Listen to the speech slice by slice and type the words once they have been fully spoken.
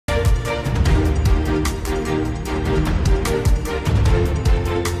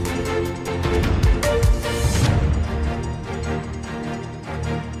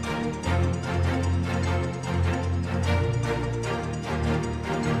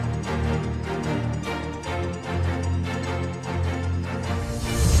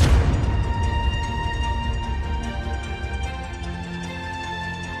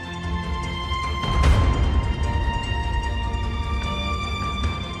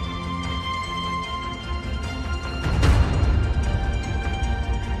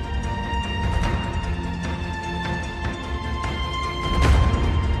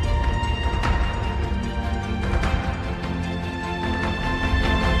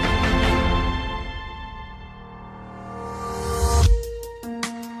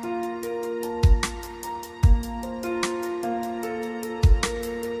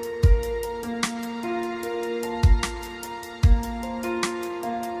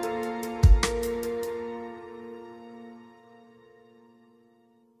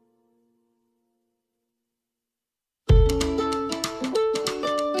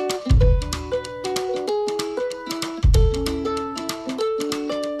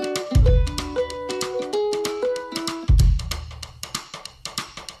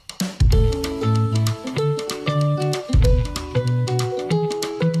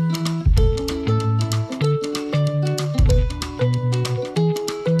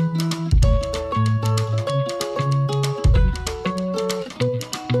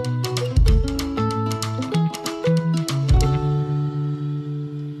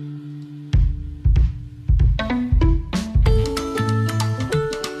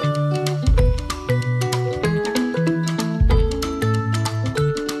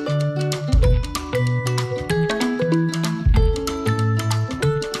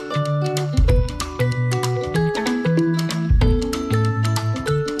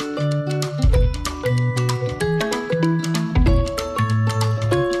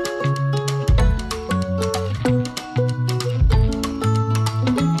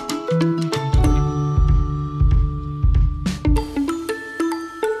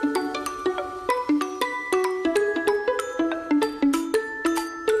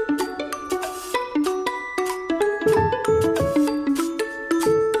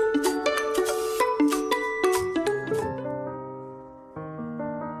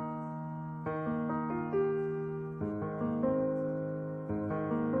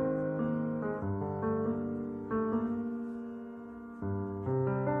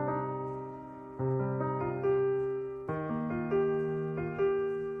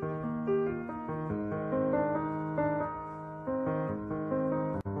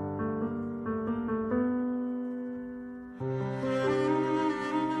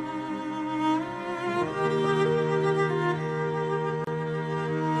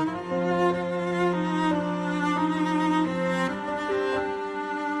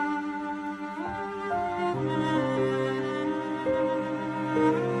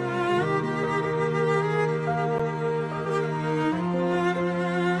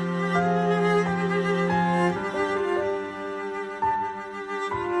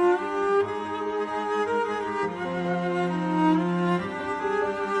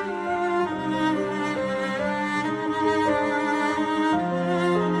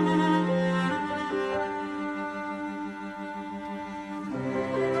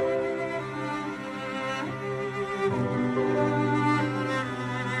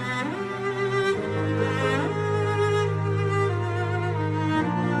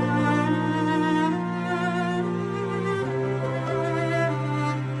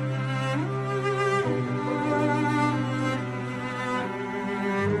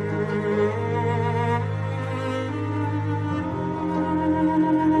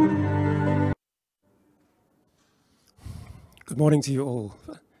Good morning to you all.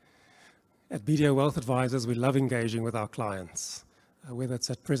 At BDO Wealth Advisers, we love engaging with our clients, whether it's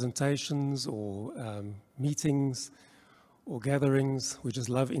at presentations or meetings or gatherings. We just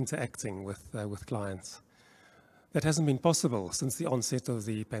love interacting with clients. That hasn't been possible since the onset of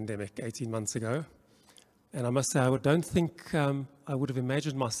the pandemic 18 months ago. And I must say, I don't think I would have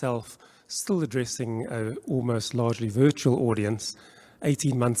imagined myself still addressing an almost largely virtual audience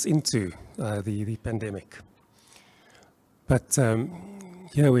 18 months into the pandemic. But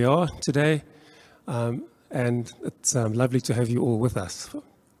here we are today, and it's lovely to have you all with us.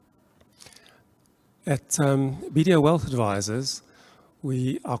 At BDO Wealth Advisers,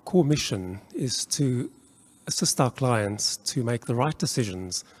 our core mission is to assist our clients to make the right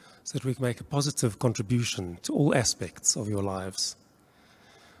decisions so that we can make a positive contribution to all aspects of your lives.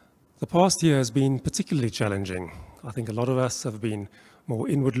 The past year has been particularly challenging. I think a lot of us have been more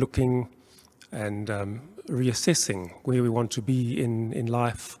inward-looking and reassessing where we want to be in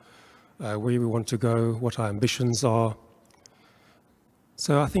life, where we want to go, what our ambitions are.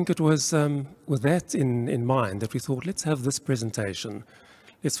 So I think it was with that in mind that we thought, let's have this presentation.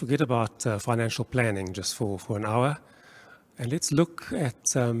 Let's forget about financial planning just for an hour, and let's look at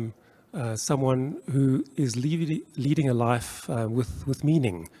someone who is leading a life with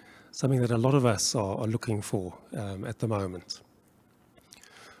meaning, something that a lot of us are looking for at the moment.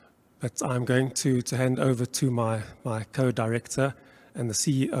 But I'm going to hand over to my co-director and the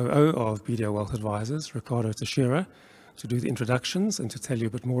COO of BDO Wealth Advisers, Ricardo Teixeira, to do the introductions and to tell you a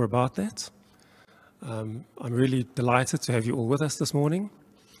bit more about that. I'm really delighted to have you all with us this morning.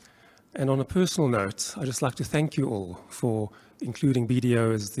 And on a personal note, I'd just like to thank you all for including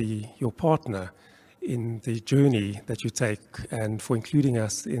BDO as your partner in the journey that you take and for including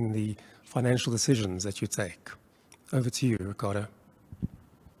us in the financial decisions that you take. Over to you, Ricardo.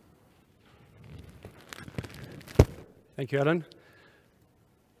 Thank you, Alan.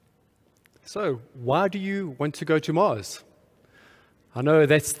 So, why do you want to go to Mars? I know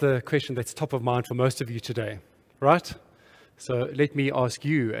that's the question that's top of mind for most of you today, right? So let me ask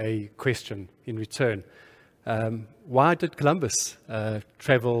you a question in return. Why did Columbus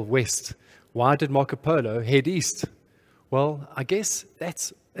travel west? Why did Marco Polo head east? Well, I guess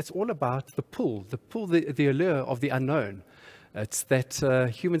it's all about the pull, the allure of the unknown. It's that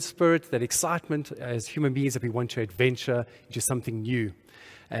human spirit, that excitement as human beings that we want to adventure into something new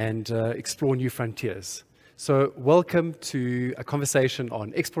and explore new frontiers. So welcome to a conversation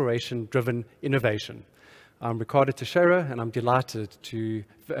on exploration-driven innovation. I'm Ricardo Teixeira, and I'm delighted to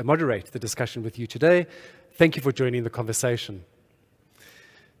moderate the discussion with you today. Thank you for joining the conversation.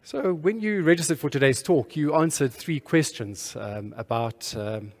 So when you registered for today's talk, you answered 3 questions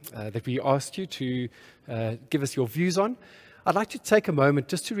that we asked you to give us your views on. I'd like to take a moment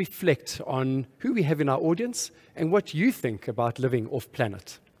just to reflect on who we have in our audience and what you think about living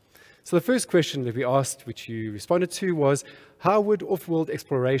off-planet. So the first question that we asked, which you responded to, was, how would off-world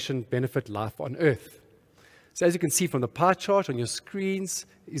exploration benefit life on Earth? So as you can see from the pie chart on your screens,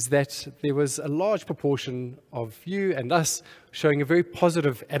 is that there was a large proportion of you and us showing a very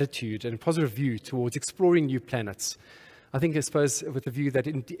positive attitude and a positive view towards exploring new planets. I suppose with the view that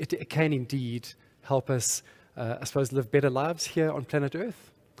it can indeed help us live better lives here on planet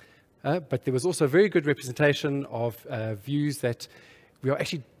Earth. But there was also a very good representation of views that we are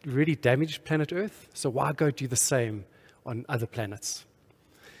actually really damaged planet Earth, so why go do the same on other planets?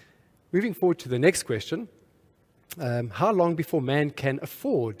 Moving forward to the next question, how long before man can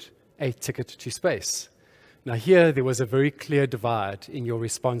afford a ticket to space? Now here there was a very clear divide in your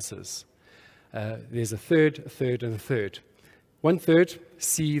responses. There's a third, and a third. 1/3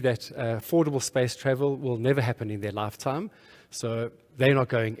 see that affordable space travel will never happen in their lifetime, so they're not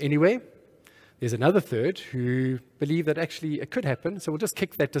going anywhere. There's another third who believe that actually it could happen, so we'll just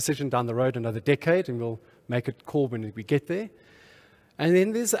kick that decision down the road another decade and we'll make it call when we get there. And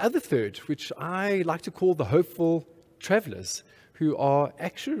then there's the other third, which I like to call the hopeful travelers, who are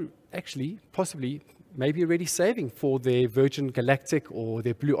actually possibly maybe already saving for their Virgin Galactic or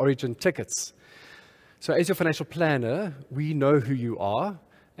their Blue Origin tickets. So as your financial planner, we know who you are,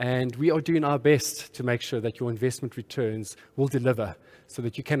 and we are doing our best to make sure that your investment returns will deliver so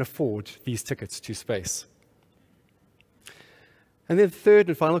that you can afford these tickets to space. And then the third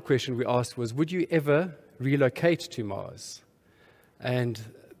and final question we asked was, would you ever relocate to Mars? And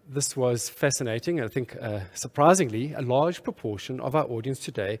this was fascinating. I think, surprisingly, a large proportion of our audience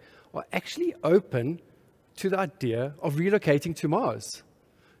today are actually open to the idea of relocating to Mars.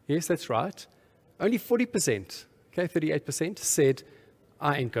 Yes, that's right. Only 40%, 38% said,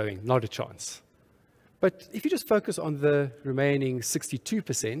 I ain't going, not a chance. But if you just focus on the remaining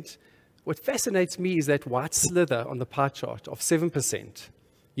 62%, what fascinates me is that white slither on the pie chart of 7%.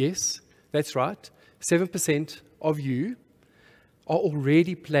 Yes, that's right. 7% of you are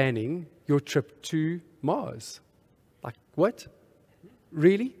already planning your trip to Mars. Like, what?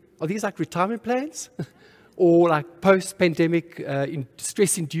 Really? Are these like retirement plans? Or like post-pandemic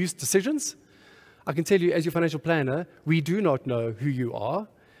stress-induced decisions? I can tell you, as your financial planner, we do not know who you are,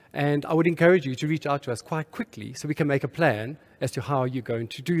 and I would encourage you to reach out to us quite quickly so we can make a plan as to how you're going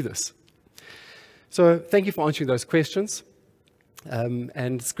to do this. So thank you for answering those questions, and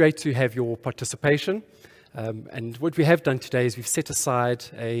it's great to have your participation. And what we have done today is we've set aside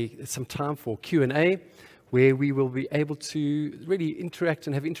some time for Q&A, where we will be able to really interact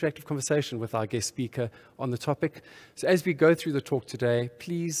and have interactive conversation with our guest speaker on the topic. So as we go through the talk today,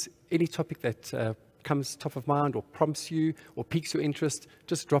 please, any topic that comes top of mind or prompts you or piques your interest,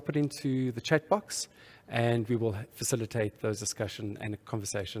 just drop it into the chat box, and we will facilitate those discussion and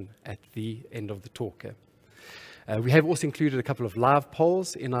conversation at the end of the talk. We have also included a couple of live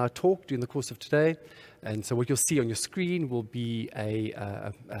polls in our talk during the course of today. And so what you'll see on your screen will be a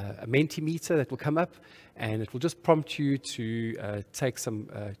Mentimeter that will come up, and it will just prompt you to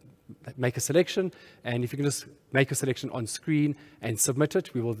make a selection. And if you can just make a selection on screen and submit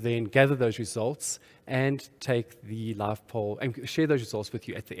it, we will then gather those results and take the live poll and share those results with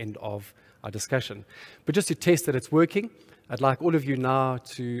you at the end of our discussion. But just to test that it's working, I'd like all of you now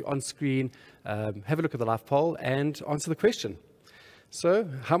to, on screen, have a look at the live poll and answer the question. So,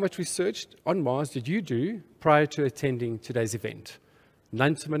 how much research on Mars did you do prior to attending today's event?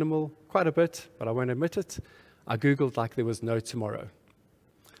 None to minimal, quite a bit, but I won't admit it. I Googled like there was no tomorrow.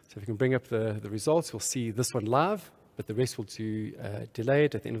 So if you can bring up the results, we'll see this one live, but the rest will do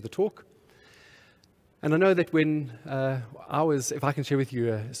delayed at the end of the talk. And I know that when if I can share with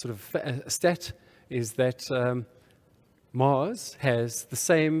you a sort of a stat, is that Mars has the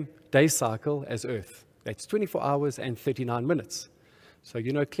same day cycle as Earth. That's 24 hours and 39 minutes. So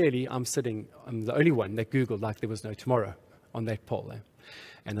you know clearly I'm the only one that Googled like there was no tomorrow on that poll.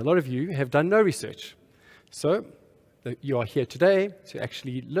 And a lot of you have done no research. So you are here today to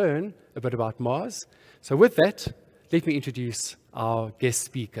actually learn a bit about Mars. So with that, let me introduce our guest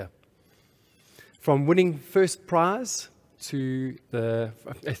speaker. From winning first prize to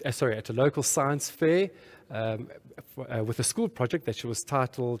at a local science fair with a school project that she was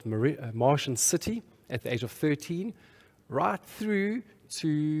titled Martian City at the age of 13, right through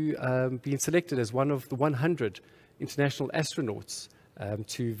to being selected as one of the 100 international astronauts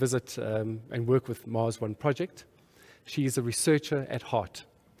to visit and work with Mars One project. She is a researcher at heart.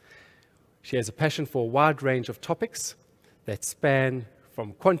 She has a passion for a wide range of topics that span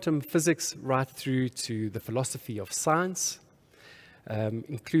from quantum physics right through to the philosophy of science,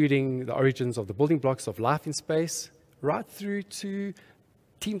 including the origins of the building blocks of life in space, right through to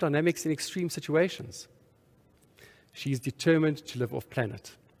team dynamics in extreme situations. She is determined to live off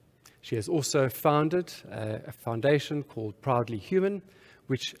planet. She has also founded a foundation called Proudly Human,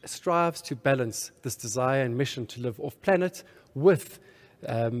 which strives to balance this desire and mission to live off planet with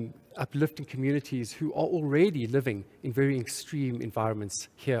uplifting communities who are already living in very extreme environments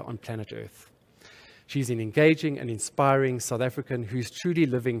here on planet Earth. She's an engaging and inspiring South African who's truly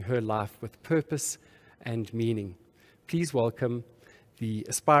living her life with purpose and meaning. Please welcome the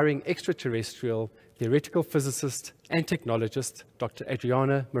aspiring extraterrestrial, theoretical physicist and technologist, Dr.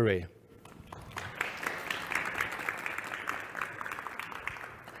 Adriana Marais.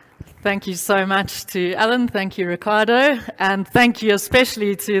 Thank you so much to Alan, thank you Ricardo, and thank you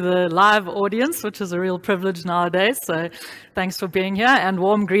especially to the live audience, which is a real privilege nowadays, so thanks for being here, and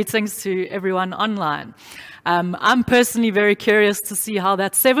warm greetings to everyone online. I'm personally very curious to see how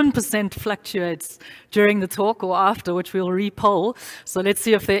that 7% fluctuates during the talk or after, which we'll re-poll. So let's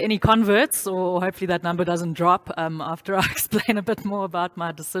see if there are any converts, or hopefully that number doesn't drop after I explain a bit more about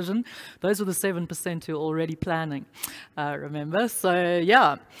my decision. Those were the 7% who are already planning, remember. So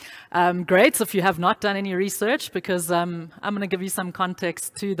yeah, great if you have not done any research, because I'm going to give you some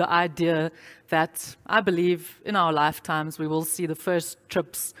context to the idea that I believe in our lifetimes we will see the first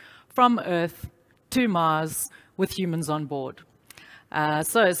trips from Earth to Mars with humans on board.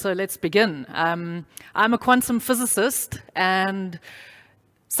 So let's begin. I'm a quantum physicist, and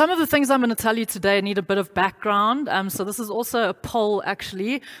some of the things I'm going to tell you today need a bit of background. So this is also a poll,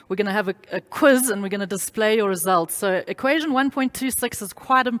 actually. We're going to have a quiz, and we're going to display your results. So equation 1.26 is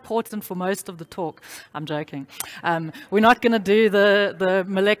quite important for most of the talk. I'm joking. We're not going to do the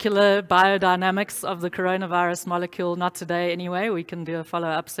molecular biodynamics of the coronavirus molecule, not today anyway. We can do a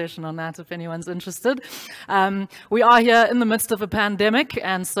follow-up session on that if anyone's interested. We are here in the midst of a pandemic,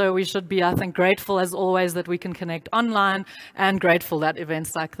 and so we should be, I think, grateful as always that we can connect online, and grateful that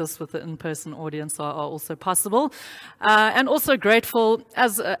events like like this with the in-person audience are also possible. And also grateful,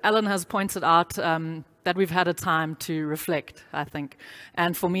 as Alan has pointed out, that we've had a time to reflect, I think.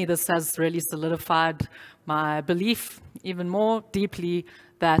 And for me, this has really solidified my belief even more deeply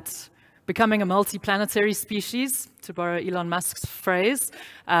that becoming a multi-planetary species, to borrow Elon Musk's phrase,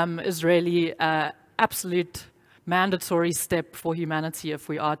 is really an absolute mandatory step for humanity if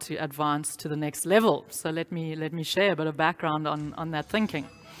we are to advance to the next level. So let me share a bit of background on that thinking.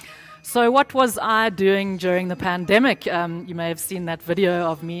 So what was I doing during the pandemic? You may have seen that video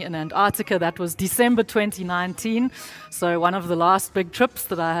of me in Antarctica. That was December 2019. So one of the last big trips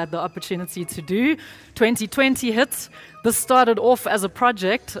that I had the opportunity to do. 2020 hit. This started off as a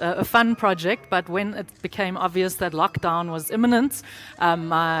project, a fun project, but when it became obvious that lockdown was imminent,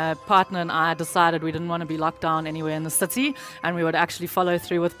 my partner and I decided we didn't want to be locked down anywhere in the city, and we would actually follow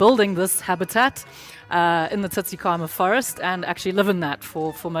through with building this habitat in the Tsitsikamma forest and actually live in that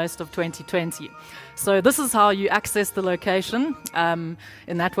for most of 2020. So this is how you access the location.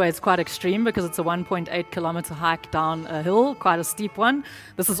 In that way, it's quite extreme because it's a 1.8 kilometer hike down a hill, quite a steep one.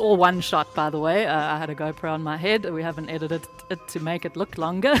 This is all one shot, by the way. I had a GoPro on my head. We haven't edited it to make it look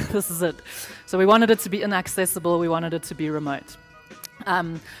longer. This is it. So we wanted it to be inaccessible. We wanted it to be remote.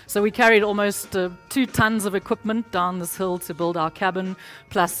 So we carried almost 2 tons of equipment down this hill to build our cabin,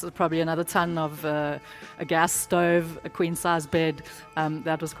 plus probably another ton of a gas stove, a queen-size bed.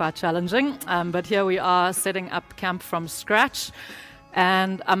 That was quite challenging. But here we are setting up camp from scratch.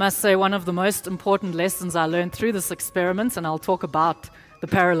 And I must say one of the most important lessons I learned through this experiment, and I'll talk about the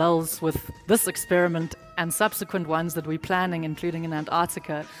parallels with this experiment and subsequent ones that we're planning, including in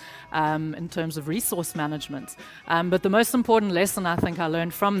Antarctica, in terms of resource management. But the most important lesson I think I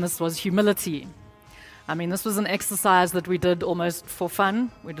learned from this was humility. I mean, this was an exercise that we did almost for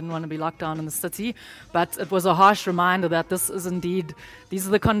fun. We didn't want to be locked down in the city, but it was a harsh reminder that this is indeed, these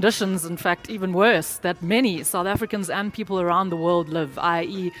are the conditions, in fact, even worse, that many South Africans and people around the world live,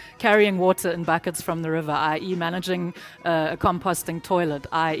 i.e. carrying water in buckets from the river, i.e. managing a composting toilet,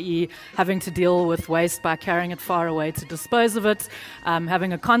 i.e. having to deal with waste by carrying it far away to dispose of it,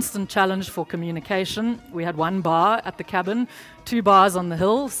 having a constant challenge for communication. We had 1 bar at the cabin, 2 bars on the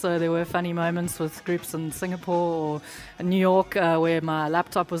hill, so there were funny moments with groups in Singapore or in New York where my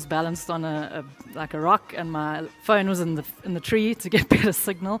laptop was balanced on like a rock and my phone was in the tree to get better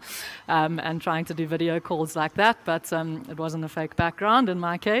signal, and trying to do video calls like that, but it wasn't a fake background in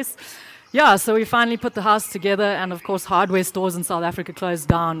my case. Yeah, so we finally put the house together, and of course hardware stores in South Africa closed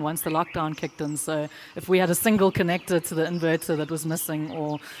down once the lockdown kicked in. So if we had a single connector to the inverter that was missing,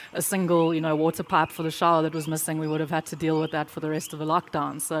 or a single, water pipe for the shower that was missing, we would have had to deal with that for the rest of the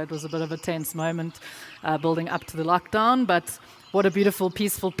lockdown. So it was a bit of a tense moment building up to the lockdown, but what a beautiful,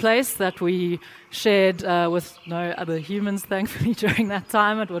 peaceful place that we shared with no other humans, thankfully, during that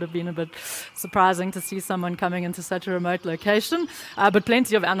time. It would have been a bit surprising to see someone coming into such a remote location, but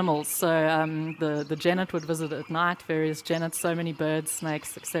plenty of animals. So the genet would visit at night, various genets, so many birds,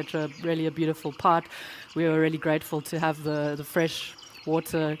 snakes, etc. Really a beautiful part. We were really grateful to have the fresh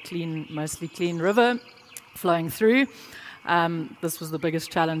water, mostly clean river flowing through. This was the biggest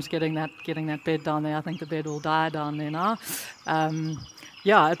challenge, getting that bed down there. I think the bed will die down there now.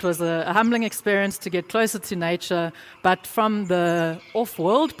 Yeah, it was a humbling experience to get closer to nature, but from the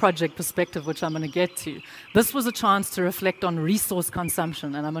off-world project perspective, which I'm going to get to, this was a chance to reflect on resource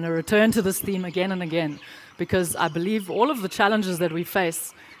consumption, and I'm going to return to this theme again and again, because I believe all of the challenges that we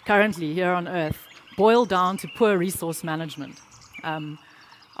face currently here on Earth boil down to poor resource management.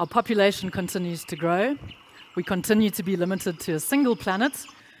 Our population continues to grow. We continue to be limited to a single planet,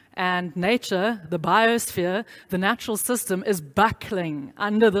 and nature, the biosphere, the natural system is buckling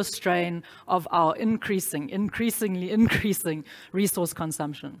under the strain of our increasingly increasing resource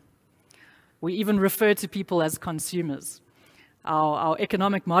consumption. We even refer to people as consumers. Our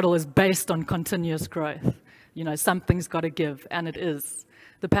economic model is based on continuous growth. Something's got to give, and it is.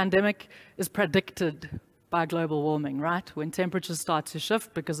 The pandemic is predicted by global warming, right? When temperatures start to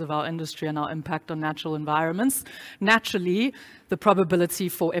shift because of our industry and our impact on natural environments, naturally, the probability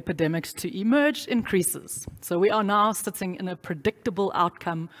for epidemics to emerge increases. So we are now sitting in a predictable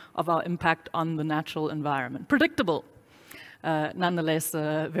outcome of our impact on the natural environment. Predictable. Nonetheless,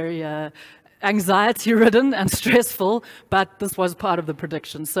 very anxiety-ridden and stressful, but this was part of the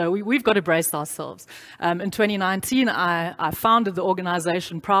prediction. So we've got to brace ourselves. In 2019, I founded the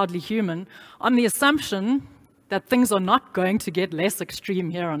organization Proudly Human on the assumption that things are not going to get less extreme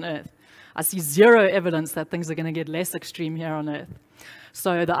here on Earth. I see zero evidence that things are going to get less extreme here on Earth.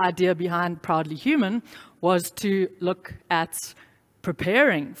 So the idea behind Proudly Human was to look at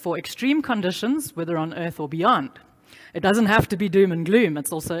preparing for extreme conditions, whether on Earth or beyond. It doesn't have to be doom and gloom.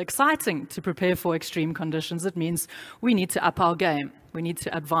 It's also exciting to prepare for extreme conditions. It means we need to up our game. We need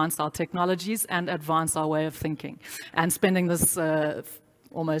to advance our technologies and advance our way of thinking. And spending this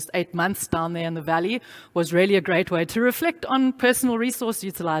almost 8 months down there in the valley was really a great way to reflect on personal resource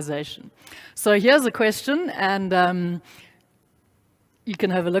utilization. So here's a question, and you can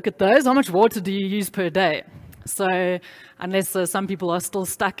have a look at those. How much water do you use per day? So unless some people are still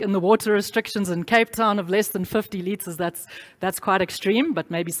stuck in the water restrictions in Cape Town of less than 50 litres, that's quite extreme, but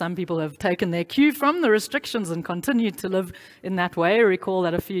maybe some people have taken their cue from the restrictions and continued to live in that way. I recall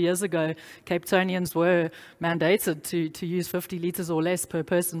that a few years ago, Cape Townians were mandated to use 50 litres or less per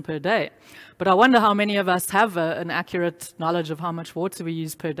person per day. But I wonder how many of us have an accurate knowledge of how much water we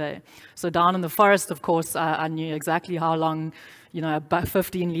use per day. So down in the forest, of course, I knew exactly how long a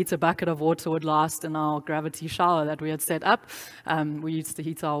 15-litre bucket of water would last in our gravity shower that we had set up. We used to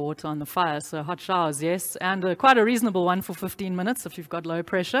heat our water on the fire, so hot showers, yes, and quite a reasonable one for 15 minutes if you've got low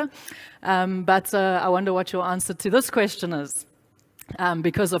pressure. But I wonder what your answer to this question is.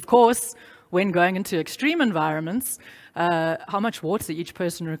 Because, of course, when going into extreme environments, how much water each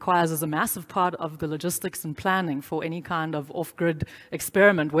person requires is a massive part of the logistics and planning for any kind of off-grid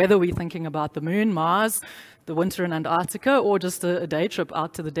experiment, whether we're thinking about the moon, Mars, the winter in Antarctica, or just a day trip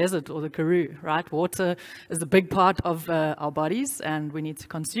out to the desert or the Karoo, right? Water is a big part of our bodies, and we need to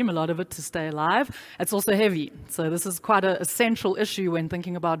consume a lot of it to stay alive. It's also heavy, so this is quite a central issue when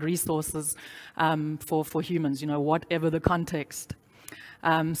thinking about resources for humans, whatever the context.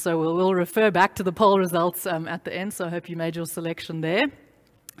 So we'll refer back to the poll results at the end, so I hope you made your selection there.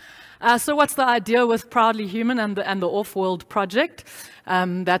 So what's the idea with Proudly Human and the Off-World project?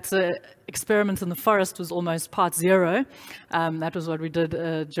 That experiment in the forest was almost part zero. That was what we did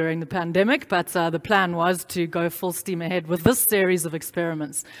during the pandemic, but the plan was to go full steam ahead with this series of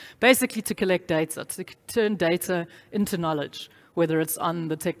experiments, basically to collect data, to turn data into knowledge, whether it's on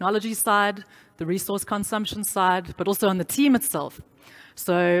the technology side, the resource consumption side, but also on the team itself.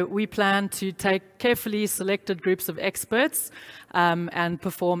 So we plan to take carefully selected groups of experts and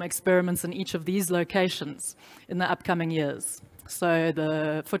perform experiments in each of these locations in the upcoming years. So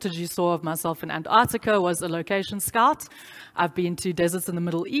the footage you saw of myself in Antarctica was a location scout. I've been to deserts in the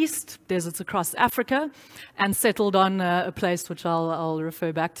Middle East, deserts across Africa, and settled on a place which I'll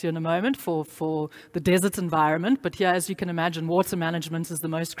refer back to in a moment for the desert environment. But here, as you can imagine, water management is the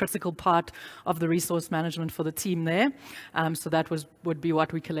most critical part of the resource management for the team there. So that would be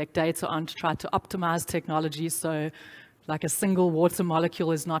what we collect data on to try to optimize technology so like a single water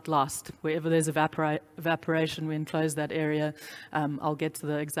molecule is not lost. Wherever there's evaporation, we enclose that area. I'll get to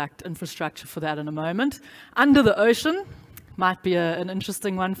the exact infrastructure for that in a moment. Under the ocean might be an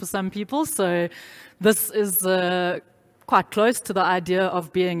interesting one for some people. So this is quite close to the idea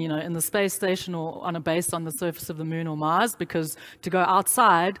of being, in the space station or on a base on the surface of the moon or Mars, because to go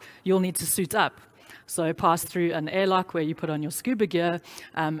outside, you'll need to suit up. So pass through an airlock where you put on your scuba gear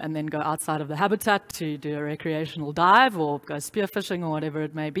and then go outside of the habitat to do a recreational dive or go spearfishing or whatever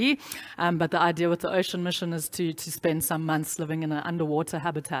it may be. But the idea with the ocean mission is to spend some months living in an underwater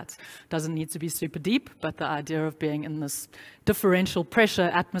habitat. Doesn't need to be super deep, but the idea of being in this differential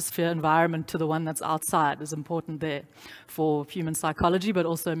pressure atmosphere environment to the one that's outside is important there for human psychology, but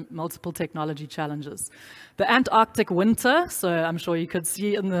also multiple technology challenges. The Antarctic winter, so I'm sure you could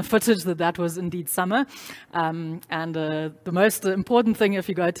see in the footage that was indeed summer. The most important thing if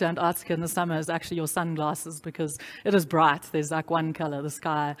you go to Antarctica in the summer is actually your sunglasses, because it is bright. There's like one color, the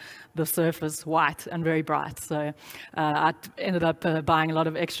sky, the surface, white and very bright. So I ended up buying a lot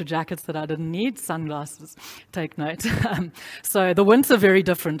of extra jackets that I didn't need, sunglasses, take note. So the winter, very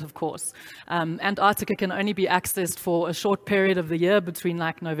different, of course. Antarctica can only be accessed for a short period of the year between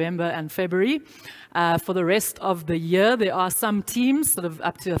like November and February. For the rest of the year, there are some teams, sort of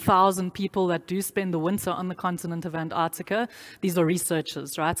up to 1,000 people that do spend the winter on the continent of Antarctica. These are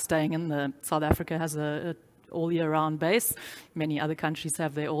researchers, right, staying in the, South Africa has a all-year-round base. Many other countries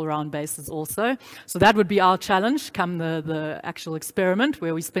have their all-round bases also. So that would be our challenge come the actual experiment,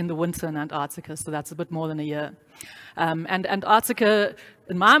 where we spend the winter in Antarctica. So that's a bit more than a year. And Antarctica,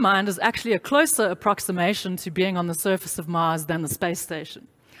 in my mind, is actually a closer approximation to being on the surface of Mars than the space station,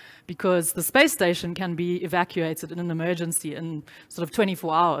 because the space station can be evacuated in an emergency in sort of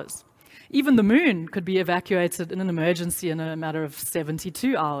 24 hours. Even the moon could be evacuated in an emergency in a matter of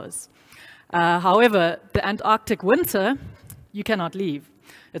 72 hours. However, the Antarctic winter, you cannot leave.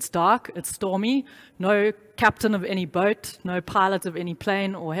 It's dark, it's stormy, no captain of any boat, no pilot of any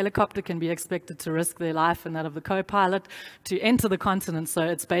plane or helicopter can be expected to risk their life and that of the co-pilot to enter the continent. So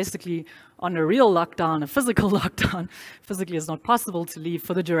it's basically on a real lockdown, a physical lockdown. Physically, it's not possible to leave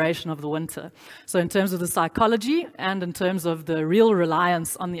for the duration of the winter. So in terms of the psychology and in terms of the real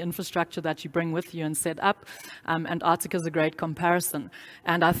reliance on the infrastructure that you bring with you and set up, Antarctica is a great comparison.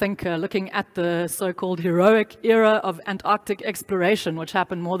 And I think looking at the so-called heroic era of Antarctic exploration, which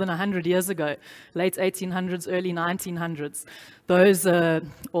happened more than 100 years ago, late 1800s, early 1900s, those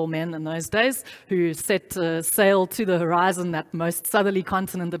all men in those days who set sail to the horizon, that most southerly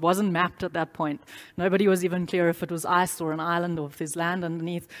continent that wasn't mapped at that point. Nobody was even clear if it was ice or an island or if there's land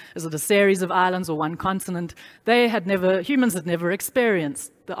underneath. Is it a series of islands or one continent? Humans had never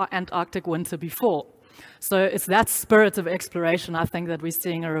experienced the Antarctic winter before. So it's that spirit of exploration, I think, that we're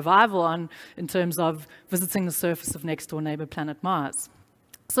seeing a revival on in terms of visiting the surface of next door neighbor planet Mars.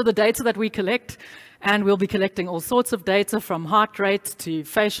 So the data that we collect, and we'll be collecting all sorts of data from heart rate to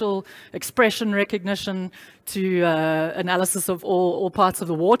facial expression recognition to analysis of all parts of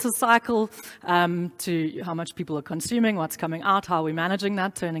the water cycle, to how much people are consuming, what's coming out, how we're managing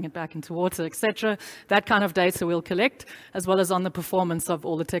that, turning it back into water, etc. That kind of data we'll collect, as well as on the performance of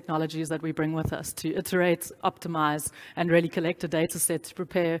all the technologies that we bring with us to iterate, optimize, and really collect a data set to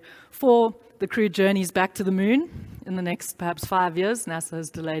prepare for the crew journeys back to the moon in the next perhaps 5 years. NASA has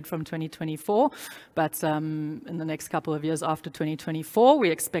delayed from 2024, but in the next couple of years after 2024,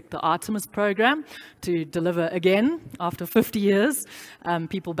 we expect the Artemis program to deliver again after 50 years,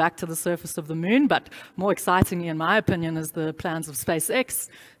 people back to the surface of the moon. But more excitingly, in my opinion, is the plans of SpaceX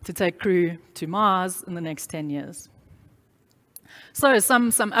to take crew to Mars in the next 10 years. So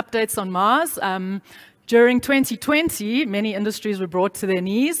some updates on Mars. During 2020, many industries were brought to their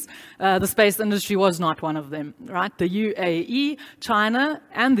knees. The space industry was not one of them, right? The UAE, China,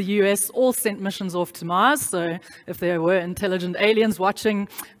 and the US all sent missions off to Mars. So if there were intelligent aliens watching,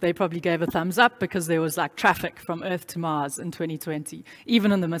 they probably gave a thumbs up because there was like traffic from Earth to Mars in 2020,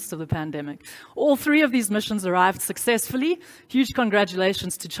 even in the midst of the pandemic. All three of these missions arrived successfully. Huge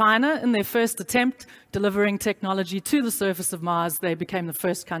congratulations to China in their first attempt delivering technology to the surface of Mars. They became the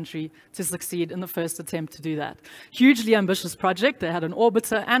first country to succeed in the first attempt to do that. Hugely ambitious project. They had an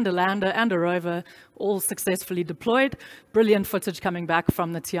orbiter and a lander and a rover, all successfully deployed. Brilliant footage coming back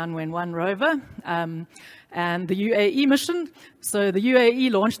from the Tianwen-1 rover. And the UAE mission. So the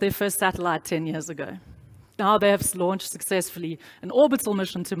UAE launched their first satellite 10 years ago. Now they have launched successfully an orbital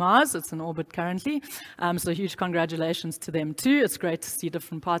mission to Mars. It's in orbit currently. So huge congratulations to them too. It's great to see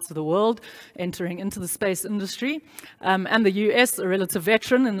different parts of the world entering into the space industry. And the US, a relative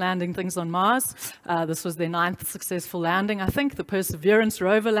veteran in landing things on Mars. This was their 9th successful landing. I think the Perseverance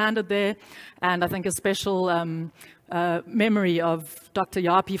rover landed there. And I think a special memory of Dr.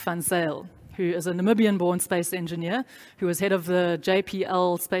 Yapi van Zyl, who is a Namibian-born space engineer who was head of the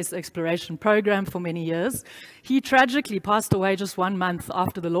JPL space exploration program for many years. He tragically passed away just 1 month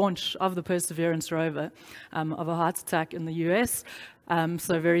after the launch of the Perseverance rover of a heart attack in the US.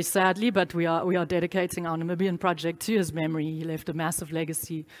 So very sadly, but we are dedicating our Namibian project to his memory. He left a massive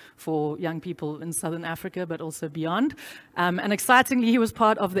legacy for young people in Southern Africa, but also beyond. And excitingly, he was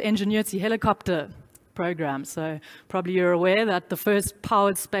part of the Ingenuity helicopter program. So probably you're aware that the first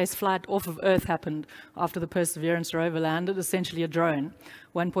powered space flight off of Earth happened after the Perseverance rover landed, essentially a drone.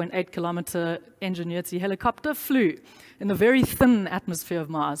 1.8 kilometer Ingenuity helicopter flew in the very thin atmosphere of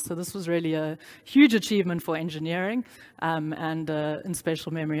Mars. So this was really a huge achievement for engineering and in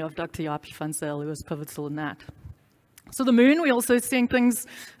special memory of Dr. Yapi van Zyl, who was pivotal in that. So the moon, we're also seeing things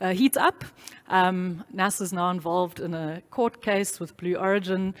heat up. NASA is now involved in a court case with Blue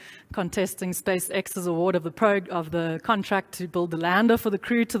Origin, contesting SpaceX's award of the contract to build the lander for the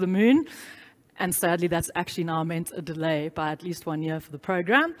crew to the moon. And sadly, that's actually now meant a delay by at least 1 year for the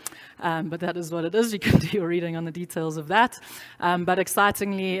program. But that is what it is. You can do your reading on the details of that. But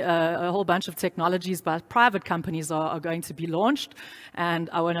excitingly, a whole bunch of technologies by private companies are going to be launched. And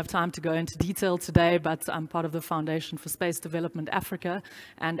I won't have time to go into detail today, but I'm part of the Foundation for Space Development Africa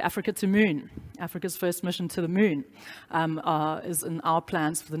and Africa to Moon. Africa's first mission to the moon is in our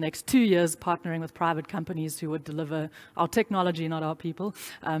plans for the next 2 years, partnering with private companies who would deliver our technology, not our people,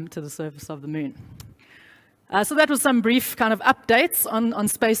 to the surface of the moon. So that was some brief kind of updates on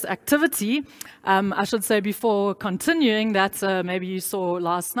space activity. I should say before continuing that maybe you saw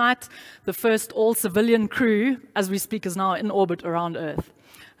last night, the first all-civilian crew, as we speak, is now in orbit around Earth.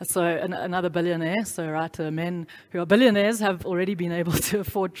 So another billionaire, so right, men who are billionaires have already been able to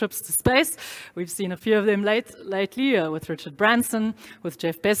afford trips to space. We've seen a few of them lately with Richard Branson, with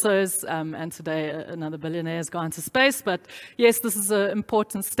Jeff Bezos, and today another billionaire has gone to space. But yes, this is an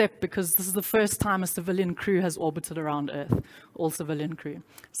important step because this is the first time a civilian crew has orbited around Earth. All civilian crew.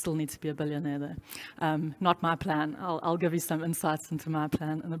 Still need to be a billionaire though. Not my plan. I'll give you some insights into my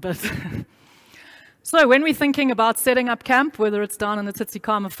plan in a bit. So when we're thinking about setting up camp, whether it's down in the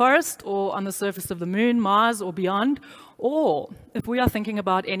Titicaca forest or on the surface of the moon, Mars or beyond, or if we are thinking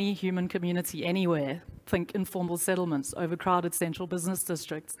about any human community anywhere, think informal settlements, overcrowded central business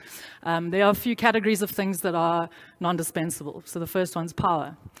districts, there are a few categories of things that are non-dispensable. So the first one's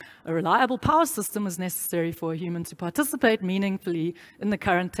power. A reliable power system is necessary for a human to participate meaningfully in the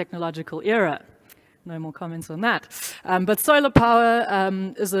current technological era. No more comments on that. But solar power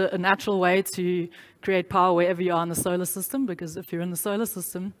is a natural way to create power wherever you are in the solar system, because if you're in the solar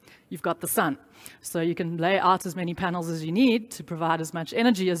system, you've got the sun. So you can lay out as many panels as you need to provide as much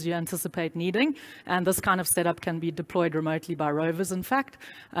energy as you anticipate needing. And this kind of setup can be deployed remotely by rovers, in fact.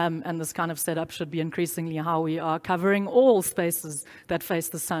 And this kind of setup should be increasingly how we are covering all spaces that face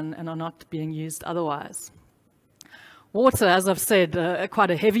the sun and are not being used otherwise. Water, as I've said,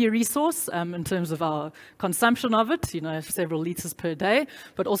 quite a heavy resource in terms of our consumption of it, several liters per day,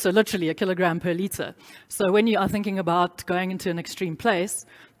 but also literally a kilogram per liter. So when you are thinking about going into an extreme place,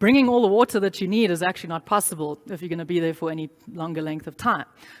 bringing all the water that you need is actually not possible if you're going to be there for any longer length of time.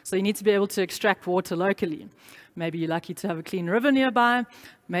 So you need to be able to extract water locally. Maybe you're lucky to have a clean river nearby.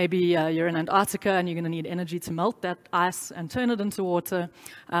 Maybe you're in Antarctica and you're going to need energy to melt that ice and turn it into water.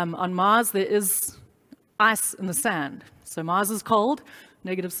 On Mars, there is ice in the sand. So Mars is cold,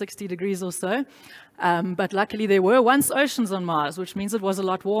 negative 60 degrees or so. But luckily there were once oceans on Mars, which means it was a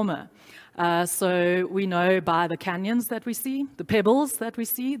lot warmer. So we know by the canyons that we see, the pebbles that we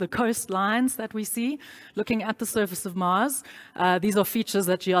see, the coastlines that we see, looking at the surface of Mars. These are features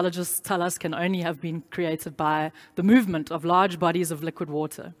that geologists tell us can only have been created by the movement of large bodies of liquid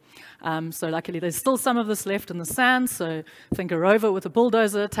water. So luckily there's still some of this left in the sand. So think a rover with a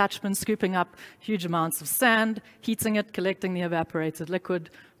bulldozer attachment, scooping up huge amounts of sand, heating it, collecting the evaporated liquid,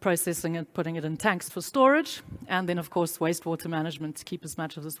 processing it, putting it in tanks for storage, and then, of course, wastewater management to keep as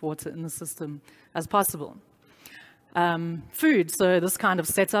much of this water in the system as possible. Food, so this kind of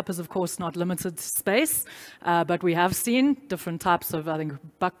setup is, of course, not limited to space, but we have seen different types of, I think,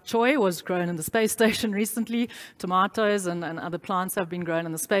 bok choy was grown in the space station recently, tomatoes and other plants have been grown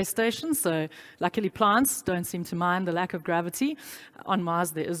in the space station, so luckily plants don't seem to mind the lack of gravity. On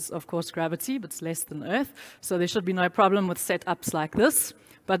Mars, there is, of course, gravity, but it's less than Earth, so there should be no problem with setups like this.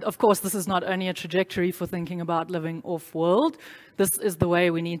 But of course, this is not only a trajectory for thinking about living off-world. This is the way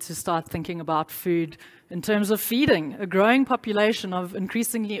we need to start thinking about food in terms of feeding a growing population of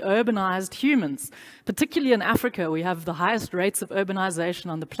increasingly urbanized humans. Particularly in Africa, we have the highest rates of urbanization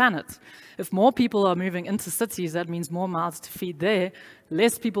on the planet. If more people are moving into cities, that means more mouths to feed there,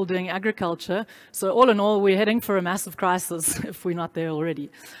 less people doing agriculture. So all in all, we're heading for a massive crisis if we're not there already.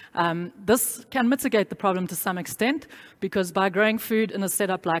 This can mitigate the problem to some extent, because by growing food in a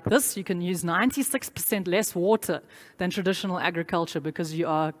setup like this, you can use 96% less water than traditional agriculture, because you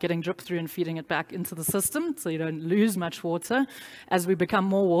are getting drip through and feeding it back into the system, so you don't lose much water. As we become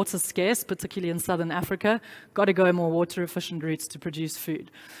more water scarce, particularly in southern Africa, got to go more water efficient routes to produce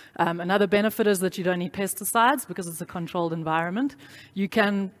food. Another benefit is that you don't need pesticides because it's a controlled environment. You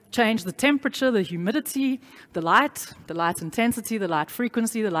can change the temperature, the humidity, the light intensity, the light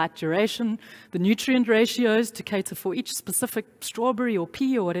frequency, the light duration, the nutrient ratios to cater for each specific strawberry or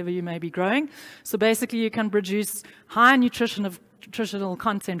pea or whatever you may be growing. So basically you can produce high nutritional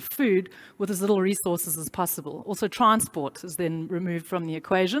content food with as little resources as possible. Also transport is then removed from the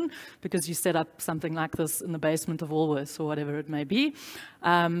equation because you set up something like this in the basement of Woolworths or whatever it may be.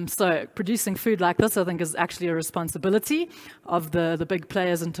 So producing food like this, I think, is actually a responsibility of the big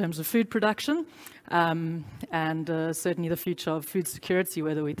players in terms of food production, and certainly the future of food security,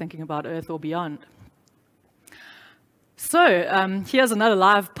 whether we're thinking about Earth or beyond. So here's another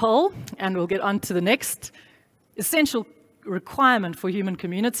live poll, and we'll get on to the next essential requirement for human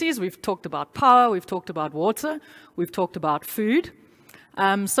communities. We've talked about power, we've talked about water, we've talked about food.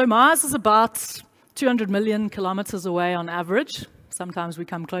 So Mars is about 200 million kilometers away on average. Sometimes we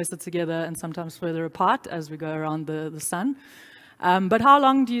come closer together and sometimes further apart as we go around the sun. But how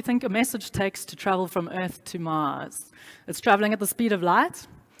long do you think a message takes to travel from Earth to Mars? It's traveling at the speed of light,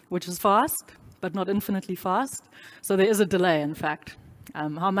 which is fast, but not infinitely fast. So there is a delay, in fact.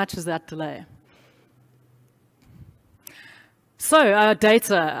 How much is that delay? So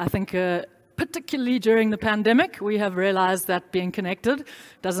data, I think particularly during the pandemic, we have realized that being connected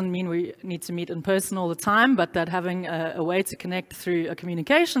doesn't mean we need to meet in person all the time, but that having a way to connect through a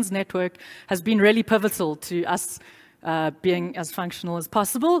communications network has been really pivotal to us being as functional as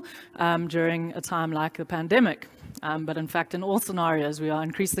possible during a time like the pandemic. But in fact, in all scenarios, we are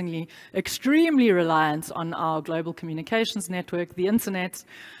increasingly extremely reliant on our global communications network, the internet,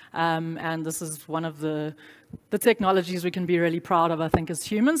 and this is one of the technologies we can be really proud of, I think, as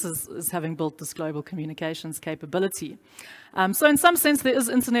humans, is having built this global communications capability. So in some sense, there is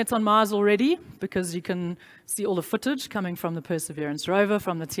internet on Mars already, because you can see all the footage coming from the Perseverance rover,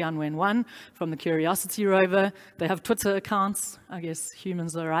 from the Tianwen-1, from the Curiosity rover. They have Twitter accounts. I guess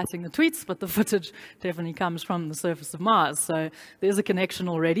humans are writing the tweets, but the footage definitely comes from the surface of Mars. So there's a connection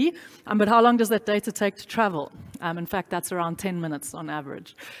already. But how long does that data take to travel? In fact, that's around 10 minutes on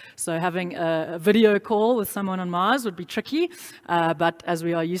average. So having a video call with someone on Mars would be tricky, but as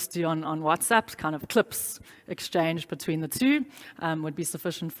we are used to on WhatsApp, kind of clips exchanged between the two would be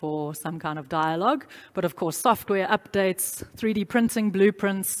sufficient for some kind of dialogue. But of course, software updates, 3D printing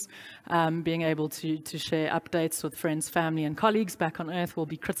blueprints, being able to share updates with friends, family, and colleagues back on Earth will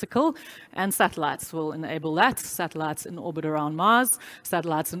be critical, and satellites will enable that. Satellites in orbit around Mars,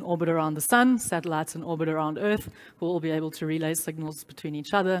 satellites in orbit around the Sun, satellites in orbit around Earth will all be able to relay signals between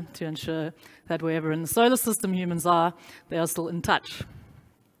each other to ensure that wherever in the solar system humans are, they are still in touch.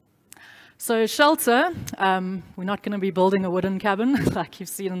 So shelter, we're not going to be building a wooden cabin like you've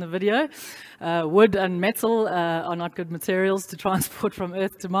seen in the video. Wood and metal are not good materials to transport from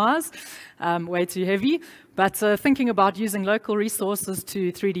Earth to Mars, way too heavy. But thinking about using local resources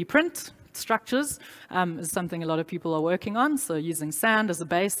to 3D print structures is something a lot of people are working on. So using sand as a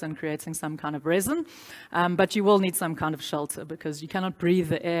base and creating some kind of resin. But you will need some kind of shelter because you cannot breathe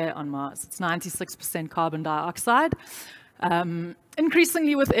the air on Mars. It's 96% carbon dioxide.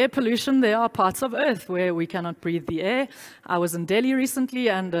 Increasingly with air pollution, there are parts of Earth where we cannot breathe the air. I was in Delhi recently,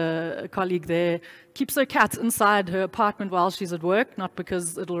 and a colleague there keeps her cat inside her apartment while she's at work, not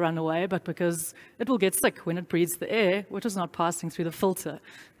because it'll run away, but because it will get sick when it breathes the air, which is not passing through the filter.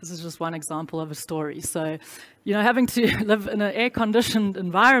 This is just one example of a story. So, you know, having to live in an air-conditioned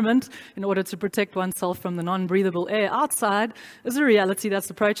environment in order to protect oneself from the non-breathable air outside is a reality that's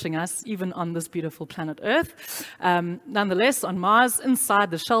approaching us, even on this beautiful planet Earth. Nonetheless, on Mars,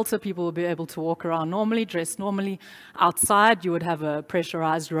 inside the shelter, people will be able to walk around normally, dress normally. Outside, you would have a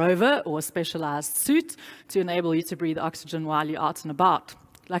pressurized rover or a specialized suit to enable you to breathe oxygen while you're out and about.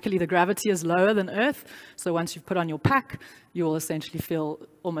 Luckily, the gravity is lower than Earth, so once you've put on your pack, you will essentially feel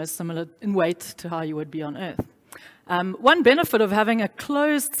almost similar in weight to how you would be on Earth. One benefit of having a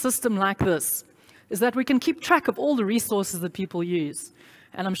closed system like this is that we can keep track of all the resources that people use.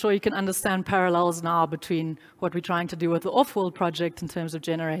 And I'm sure you can understand parallels now between what we're trying to do with the Off-World project in terms of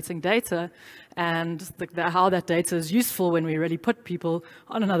generating data and how that data is useful when we really put people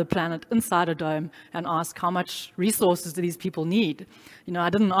on another planet inside a dome and ask how much resources do these people need. You know, I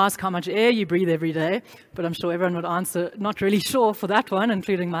didn't ask how much air you breathe every day, but I'm sure everyone would answer not really sure for that one,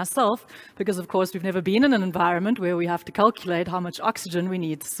 including myself, because of course we've never been in an environment where we have to calculate how much oxygen we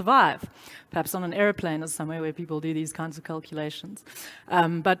need to survive. Perhaps on an airplane or somewhere where people do these kinds of calculations.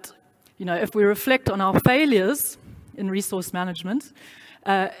 But you know, if we reflect on our failures in resource management,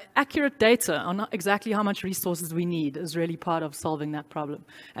 accurate data on exactly how much resources we need is really part of solving that problem.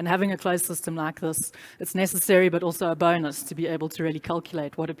 And having a closed system like this, it's necessary but also a bonus to be able to really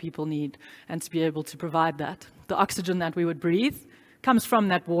calculate what do people need and to be able to provide that. The oxygen that we would breathe comes from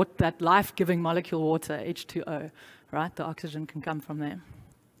that life-giving molecule water, H2O, right? The oxygen can come from there.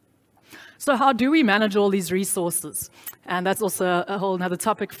 So how do we manage all these resources? And that's also a whole other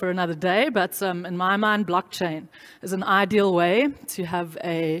topic for another day, but in my mind, blockchain is an ideal way to have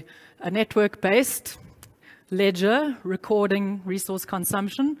a network-based ledger recording resource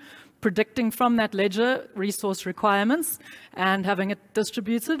consumption, predicting from that ledger resource requirements, and having it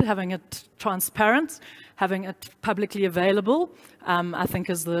distributed, having it transparent, having it publicly available, I think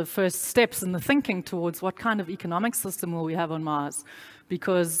is the first steps in the thinking towards what kind of economic system will we have on Mars.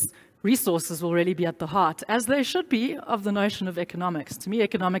 Because resources will really be at the heart, as they should be, of the notion of economics. To me,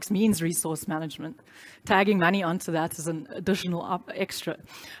 economics means resource management. Tagging money onto that is an additional extra.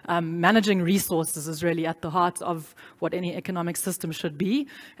 Managing resources is really at the heart of what any economic system should be,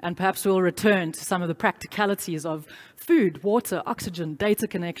 and perhaps we'll return to some of the practicalities of food, water, oxygen, data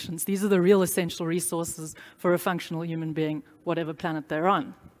connections. These are the real essential resources for a functional human being, whatever planet they're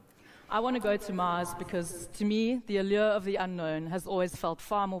on. I want to go to Mars because, to me, the allure of the unknown has always felt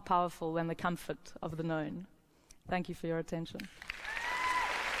far more powerful than the comfort of the known. Thank you for your attention.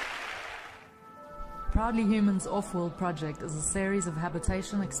 Proudly Human's Off-World project is a series of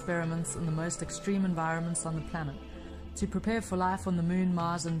habitation experiments in the most extreme environments on the planet, to prepare for life on the Moon,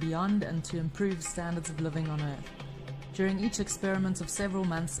 Mars and beyond, and to improve standards of living on Earth. During each experiment of several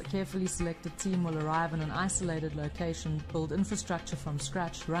months, a carefully selected team will arrive in an isolated location, build infrastructure from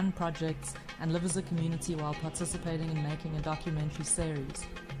scratch, run projects, and live as a community while participating in making a documentary series.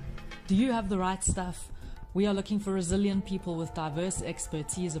 Do you have the right stuff? We are looking for resilient people with diverse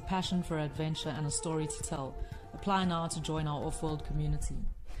expertise, a passion for adventure, and a story to tell. Apply now to join our off-world community.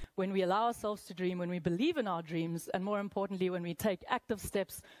 When we allow ourselves to dream, when we believe in our dreams, and more importantly, when we take active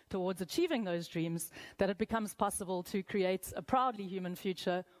steps towards achieving those dreams, that it becomes possible to create a proudly human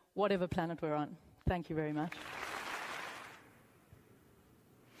future, whatever planet we're on. Thank you very much.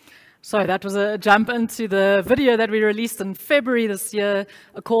 So that was a jump into the video that we released in February this year,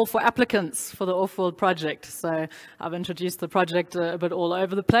 a call for applicants for the Off-World project. So I've introduced the project a bit all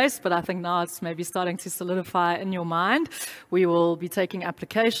over the place, but I think now it's maybe starting to solidify in your mind. We will be taking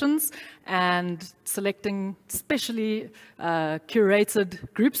applications and selecting specially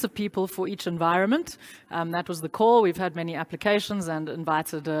curated groups of people for each environment. That was the call. We've had many applications and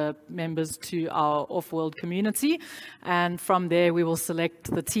invited members to our Off-World community. And from there, we will select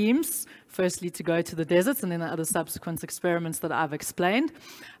the teams, firstly to go to the deserts and then the other subsequent experiments that I've explained.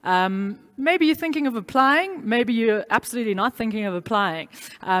 Maybe you're thinking of applying, maybe you're absolutely not thinking of applying.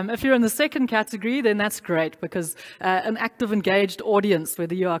 If you're in the second category, then that's great, because an active, engaged audience,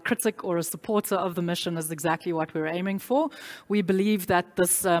 whether you are a critic or a supporter of the mission, is exactly what we're aiming for. We believe that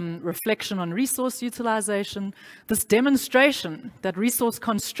this reflection on resource utilization, this demonstration that resource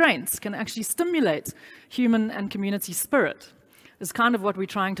constraints can actually stimulate human and community spirit, is kind of what we're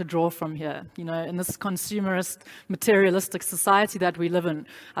trying to draw from here. You know, in this consumerist, materialistic society that we live in,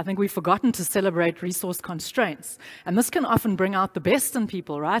 I think we've forgotten to celebrate resource constraints. And this can often bring out the best in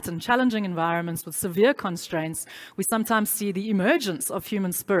people, right? In challenging environments with severe constraints, we sometimes see the emergence of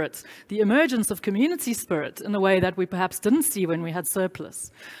human spirit, the emergence of community spirit in a way that we perhaps didn't see when we had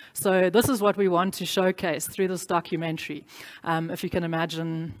surplus. So this is what we want to showcase through this documentary. If you can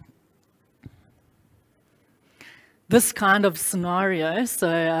imagine this kind of scenario. So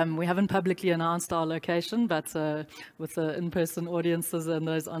we haven't publicly announced our location, but with the in-person audiences and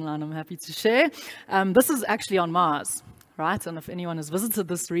those online, I'm happy to share. This is actually on Mars, right? And if anyone has visited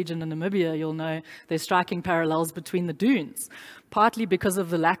this region in Namibia, you'll know there's striking parallels between the dunes, partly because of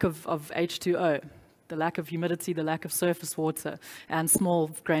the lack of H2O. The lack of humidity, the lack of surface water, and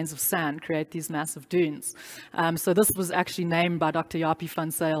small grains of sand create these massive dunes. So this was actually named by Dr. Yapi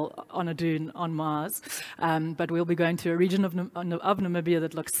van Zyl on a dune on Mars, but we'll be going to a region of Namibia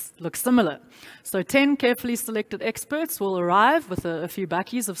that looks similar. So 10 carefully selected experts will arrive with a few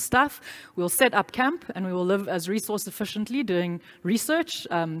bakkies of stuff. We'll set up camp, and we will live as resource efficiently, doing research,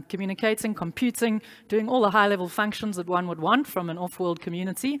 communicating, computing, doing all the high-level functions that one would want from an off-world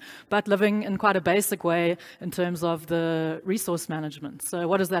community, but living in quite a basic way in terms of the resource management. So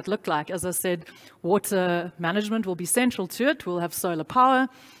what does that look like? As I said, water management will be central to it. We'll have solar power,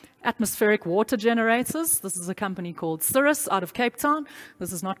 atmospheric water generators. This is a company called Cirrus out of Cape Town.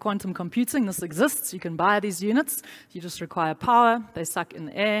 This is not quantum computing. This exists. You can buy these units. You just require power. They suck in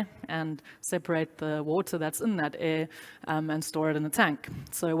air and separate the water that's in that air and store it in a tank.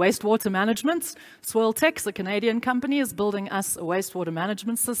 So wastewater management. Swirltex, a Canadian company, is building us a wastewater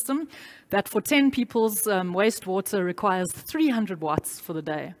management system that for 10 people's wastewater requires 300 watts for the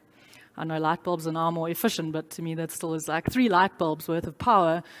day. I know light bulbs are now more efficient, but to me that still is like 3 light bulbs worth of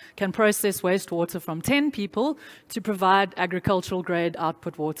power can process wastewater from 10 people to provide agricultural grade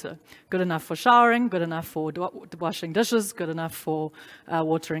output water. Good enough for showering, good enough for washing dishes, good enough for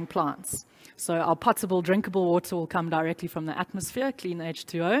watering plants. So our potable, drinkable water will come directly from the atmosphere, clean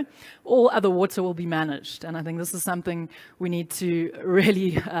H2O. All other water will be managed. And I think this is something we need to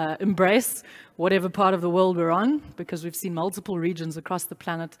really embrace, whatever part of the world we're on, because we've seen multiple regions across the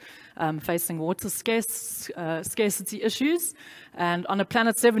planet facing water scarcity issues. And on a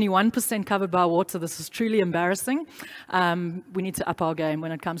planet 71% covered by water, this is truly embarrassing. We need to up our game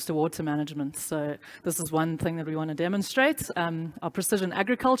when it comes to water management. So this is one thing that we want to demonstrate. Our precision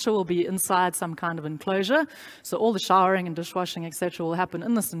agriculture will be inside some kind of enclosure. So all the showering and dishwashing, etc., will happen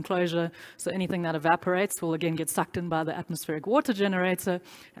in this enclosure. So anything that evaporates will again get sucked in by the atmospheric water generator.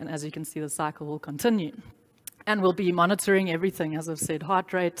 And as you can see, the cycle will continue. And we'll be monitoring everything, as I've said,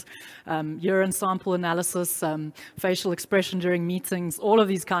 heart rate, urine sample analysis, facial expression during meetings, all of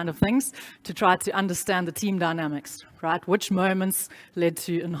these kind of things to try to understand the team dynamics, right? Which moments led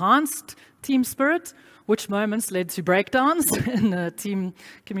to enhanced team spirit, which moments led to breakdowns in team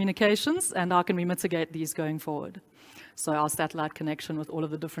communications, and how can we mitigate these going forward. So our satellite connection with all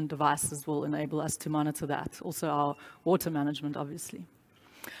of the different devices will enable us to monitor that. Also our water management, obviously.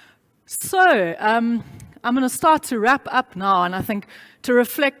 So I'm going to start to wrap up now, and I think to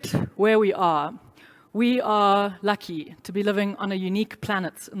reflect where we are. We are lucky to be living on a unique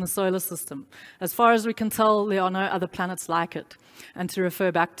planet in the solar system. As far as we can tell, there are no other planets like it. And to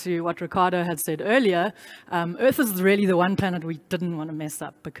refer back to what Ricardo had said earlier, Earth is really the one planet we didn't want to mess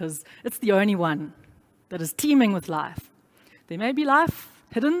up because it's the only one that is teeming with life. There may be life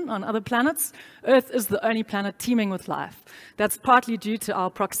hidden on other planets. Earth is the only planet teeming with life. That's partly due to our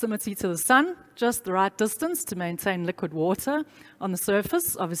proximity to the sun, just the right distance to maintain liquid water on the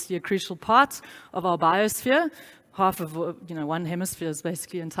surface, obviously a crucial part of our biosphere. Half of, one hemisphere is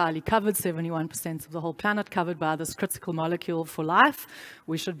basically entirely covered, 71% of the whole planet covered by this critical molecule for life.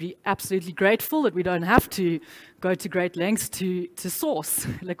 We should be absolutely grateful that we don't have to go to great lengths to source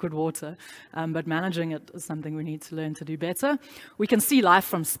liquid water, but managing it is something we need to learn to do better. We can see life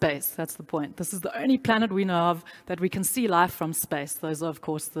from space, that's the point. This is the only planet we know of that we can see life from space. Those are, of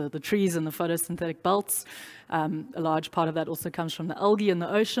course, the trees and the photosynthetic belts. A large part of that also comes from the algae in the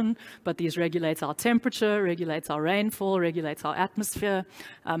ocean, but these regulate our temperature, regulate our rainfall, regulate our atmosphere.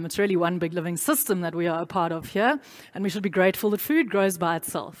 It's really one big living system that we are a part of here, and we should be grateful that food grows by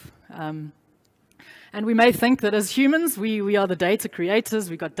itself. And we may think that as humans, we are the data creators,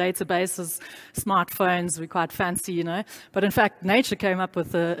 we've got databases, smartphones, we're quite fancy, But in fact, nature came up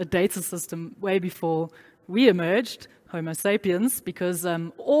with a data system way before we emerged, Homo sapiens, because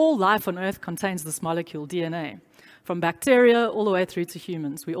all life on Earth contains this molecule, DNA. From bacteria all the way through to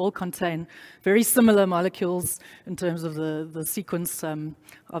humans. We all contain very similar molecules in terms of the sequence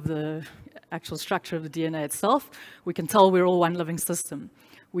of the actual structure of the DNA itself. We can tell we're all one living system.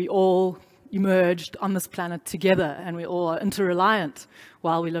 We all emerged on this planet together, and we all are interreliant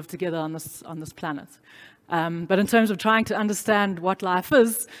while we live together on this planet. But in terms of trying to understand what life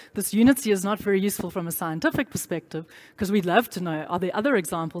is, this unity is not very useful from a scientific perspective, because we'd love to know, are there other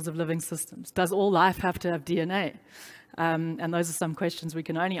examples of living systems? Does all life have to have DNA? And those are some questions we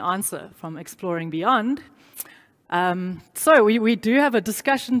can only answer from exploring beyond. So we do have a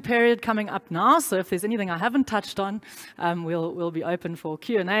discussion period coming up now, so if there's anything I haven't touched on, we'll be open for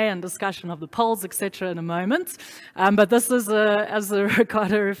Q&A and discussion of the polls, etc. in a moment. But this is, as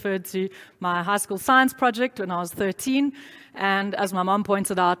Ricardo referred to, my high school science project when I was 13. And as my mom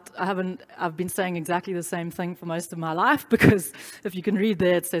pointed out, I've been saying exactly the same thing for most of my life, because if you can read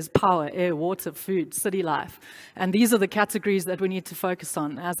there, it says power, air, water, food, city life. And these are the categories that we need to focus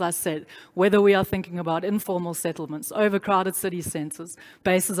on, as I said, whether we are thinking about informal settlements, overcrowded city centers,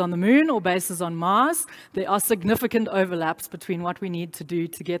 bases on the moon or bases on Mars, there are significant overlaps between what we need to do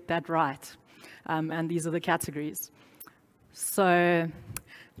to get that right. And these are the categories. So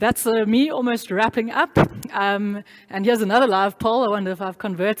that's me almost wrapping up. And here's another live poll. I wonder if I've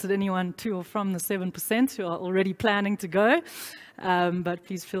converted anyone to or from the 7% who are already planning to go. But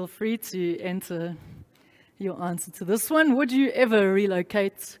please feel free to enter your answer to this one. Would you ever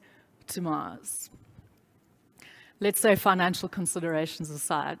relocate to Mars? Let's say financial considerations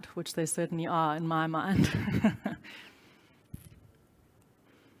aside, which they certainly are in my mind.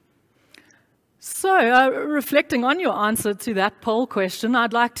 So, reflecting on your answer to that poll question,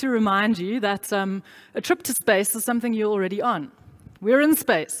 I'd like to remind you that a trip to space is something you're already on. We're in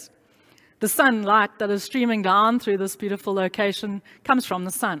space. The sunlight that is streaming down through this beautiful location comes from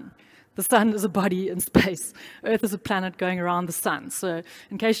the sun. The sun is a body in space. Earth is a planet going around the sun. So,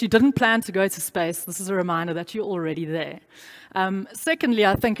 in case you didn't plan to go to space, this is a reminder that you're already there. Secondly,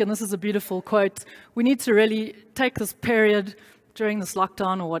 I think, and this is a beautiful quote, we need to really take this period during this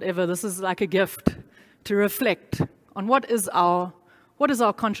lockdown or whatever, this is like a gift to reflect on what is our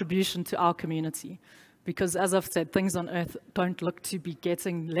contribution to our community. Because as I've said, things on Earth don't look to be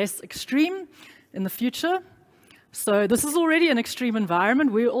getting less extreme in the future. So this is already an extreme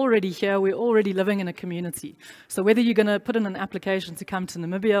environment. We're already here. We're already living in a community. So whether you're going to put in an application to come to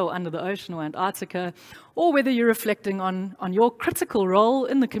Namibia or under the ocean or Antarctica, or whether you're reflecting on your critical role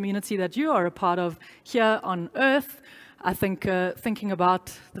in the community that you are a part of here on Earth, I think thinking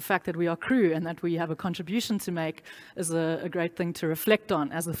about the fact that we are crew and that we have a contribution to make is a great thing to reflect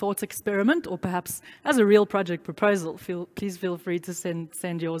on as a thought experiment, or perhaps as a real project proposal. Please feel free to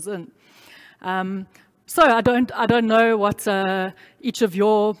send yours in. So I don't know what each of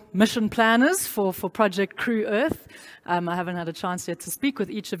your mission plan is for Project Crew Earth. I haven't had a chance yet to speak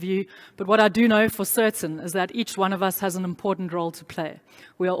with each of you, but what I do know for certain is that each one of us has an important role to play.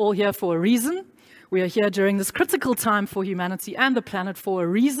 We are all here for a reason. We are here during this critical time for humanity and the planet for a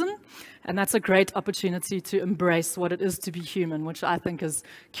reason, and that's a great opportunity to embrace what it is to be human, which I think is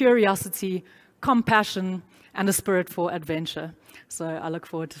curiosity, compassion, and a spirit for adventure. So I look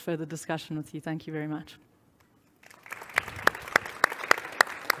forward to further discussion with you. Thank you very much.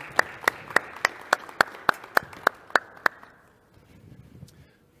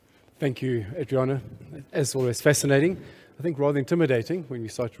 Thank you, Adriana. As always, fascinating. I think rather intimidating when we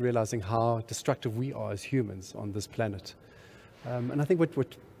start realizing how destructive we are as humans on this planet. And I think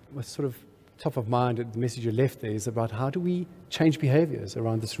what sort of top of mind, the message you left there, is about how do we change behaviors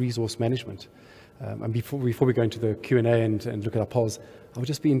around this resource management. And before we go into the Q&A and look at our polls, I would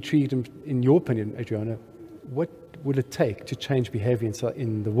just be intrigued in your opinion, Adriana, what would it take to change behavior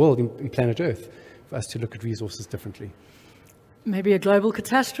in the world, in planet Earth, for us to look at resources differently? Maybe a global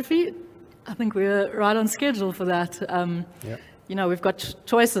catastrophe. I think we're right on schedule for that. Yeah. You know, we've got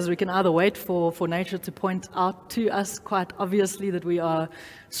choices. We can either wait for nature to point out to us quite obviously that we are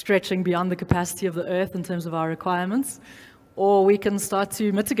stretching beyond the capacity of the Earth in terms of our requirements, or we can start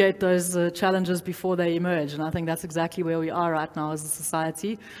to mitigate those challenges before they emerge. And I think that's exactly where we are right now as a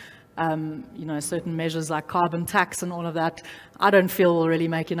society. You know, certain measures like carbon tax and all of that, I don't feel will really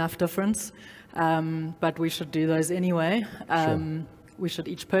make enough difference. But we should do those anyway. Sure. We should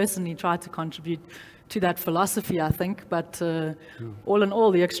each personally try to contribute to that philosophy, I think. But all in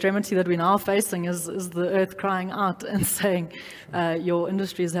all, the extremity that we're now facing is the Earth crying out and saying, your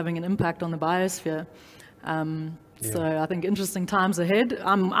industry is having an impact on the biosphere. So I think interesting times ahead.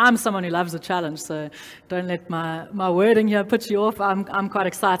 I'm someone who loves a challenge, so don't let my wording here put you off. I'm quite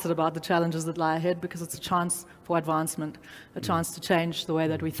excited about the challenges that lie ahead because it's a chance for advancement, a chance to change the way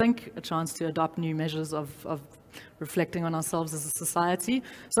that we think, a chance to adopt new measures of reflecting on ourselves as a society.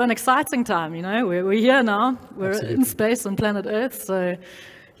 So an exciting time, you know, we're here now, we're Absolutely. in space on planet Earth, so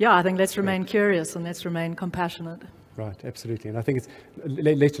yeah, I think let's remain curious and let's remain compassionate. Right, absolutely. And I think it's,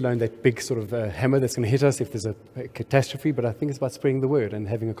 let alone that big sort of hammer that's going to hit us if there's a catastrophe, but I think it's about spreading the word and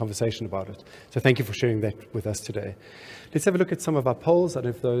having a conversation about it. So thank you for sharing that with us today. Let's have a look at some of our polls. I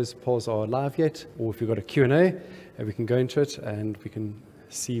don't know if those polls are live yet, or if you've got a Q&A, we can go into it and we can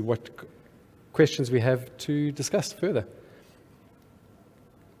see what questions we have to discuss further.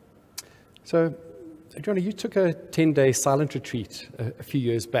 So, Adriana, you took a 10-day silent retreat a few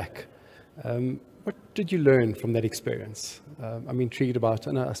years back. What did you learn from that experience? I'm intrigued about,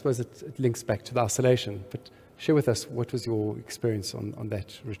 and I suppose it links back to the isolation, but share with us what was your experience on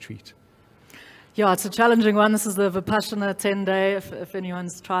that retreat? Yeah, it's a challenging one. This is the Vipassana 10-day, if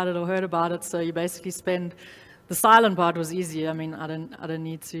anyone's tried it or heard about it. So you basically spend, the silent part was easy. I mean, I don't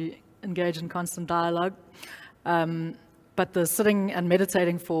need to engage in constant dialogue. But the sitting and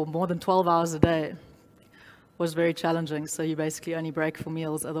meditating for more than 12 hours a day was very challenging. So you basically only break for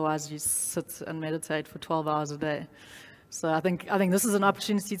meals, otherwise you sit and meditate for 12 hours a day. So I think this is an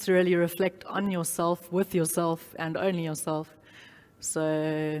opportunity to really reflect on yourself, with yourself, and only yourself.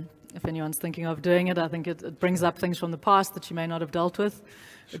 So if anyone's thinking of doing it, I think it brings up things from the past that you may not have dealt with.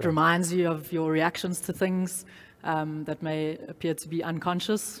 Sure. It reminds you of your reactions to things that may appear to be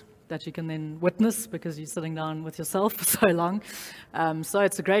unconscious, that you can then witness because you're sitting down with yourself for so long. So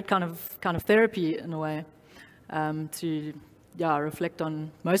it's a great kind of therapy in a way. To reflect on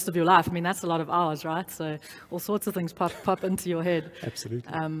most of your life. I mean, that's a lot of hours, right? So all sorts of things pop into your head.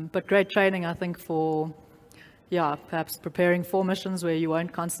 Absolutely. But great training, I think, for perhaps preparing for missions where you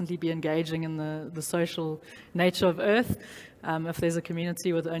won't constantly be engaging in the social nature of Earth. If there's a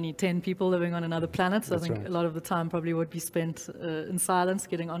community with only 10 people living on another planet, so I think right. A lot of the time probably would be spent in silence,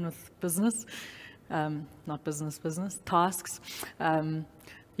 getting on with business. Not business, tasks. So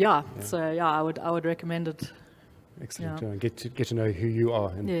I would recommend it. Excellent. Yeah. Get to know who you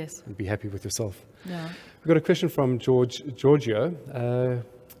are and, yes. and be happy with yourself. Yeah. We've got a question from Giorgio.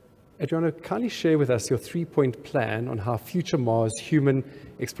 Adriana, kindly share with us your 3-point plan on how future Mars human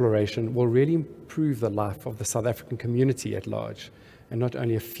exploration will really improve the life of the South African community at large, and not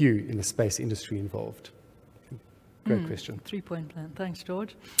only a few in the space industry involved. Great question. 3-point plan. Thanks,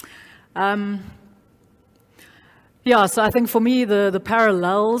 George. So I think for me, the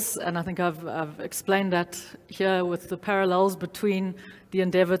parallels, and I think I've explained that here with the parallels between the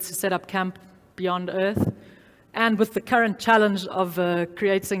endeavor to set up camp beyond Earth and with the current challenge of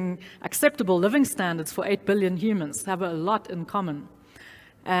creating acceptable living standards for 8 billion humans, have a lot in common.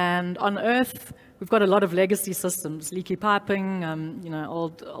 And on Earth, we've got a lot of legacy systems, leaky piping,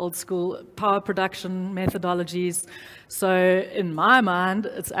 old school power production methodologies. So in my mind,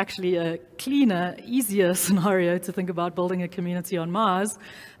 it's actually a cleaner, easier scenario to think about building a community on Mars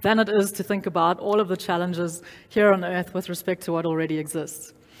than it is to think about all of the challenges here on Earth with respect to what already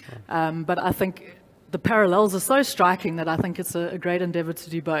exists. But I think the parallels are so striking that I think it's a great endeavor to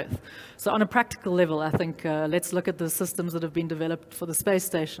do both. So on a practical level, I think let's look at the systems that have been developed for the space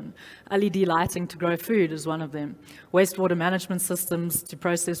station. LED lighting to grow food is one of them. Wastewater management systems to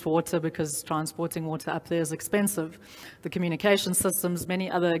process water because transporting water up there is expensive. The communication systems,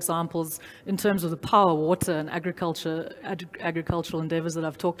 many other examples in terms of the power, water and agricultural endeavors that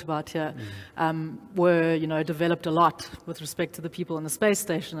I've talked about here were, developed a lot with respect to the people in the space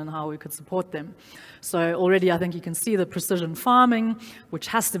station and how we could support them. So already I think you can see the precision farming, which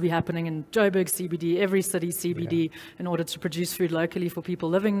has to be happening in Joburg CBD, every city CBD, in order to produce food locally for people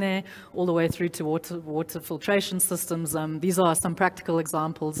living there, all the way through to water filtration systems. These are some practical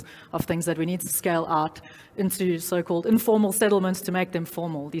examples of things that we need to scale out into so-called informal settlements to make them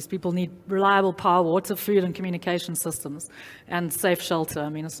formal. These people need reliable power, water, food, and communication systems, and safe shelter. I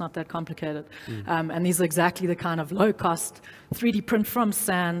mean, it's not that complicated. And these are exactly the kind of low-cost, 3D print from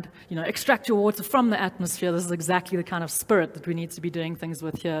sand, extract your water from the atmosphere. This is exactly the kind of spirit that we need to be doing things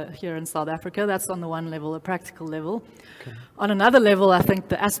with here in South Africa. That's on the one level, a practical level. Okay. On another level, I think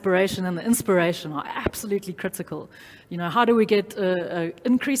the aspiration and the inspiration are absolutely critical. How do we get an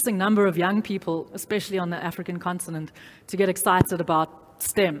increasing number of young people, especially on the African continent, to get excited about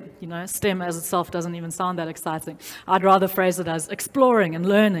STEM? STEM as itself doesn't even sound that exciting. I'd rather phrase it as exploring and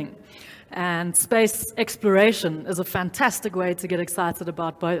learning. And space exploration is a fantastic way to get excited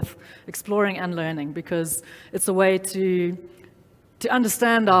about both exploring and learning, because it's a way to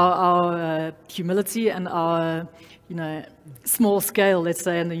understand our humility and our small scale, let's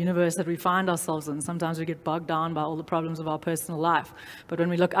say, in the universe that we find ourselves in. Sometimes we get bogged down by all the problems of our personal life. But when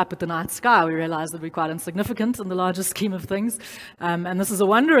we look up at the night sky, we realize that we're quite insignificant in the larger scheme of things. And this is a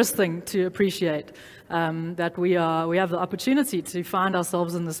wondrous thing to appreciate, that we have the opportunity to find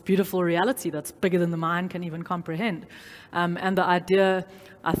ourselves in this beautiful reality that's bigger than the mind can even comprehend. And the idea,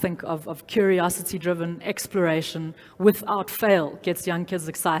 I think, of curiosity-driven exploration without fail gets young kids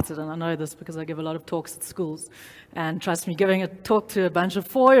excited. And I know this because I give a lot of talks at schools. And trust me, giving a talk to a bunch of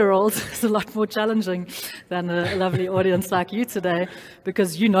 4-year-olds is a lot more challenging than a lovely audience like you today,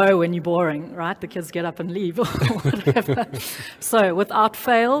 because when you're boring, right? The kids get up and leave or whatever. So without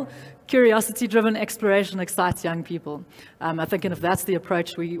fail, curiosity-driven exploration excites young people. I think, and if that's the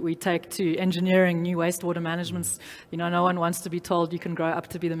approach we take to engineering new wastewater managements, no one wants to be told you can grow up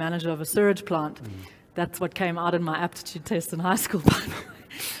to be the manager of a sewage plant. That's what came out in my aptitude test in high school, by the way.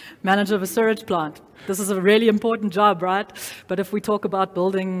 Manager of a sewage plant. This is a really important job, right? But if we talk about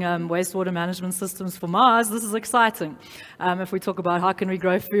building wastewater management systems for Mars, this is exciting. If we talk about how can we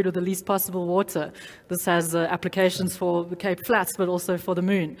grow food with the least possible water, this has applications for the Cape Flats, but also for the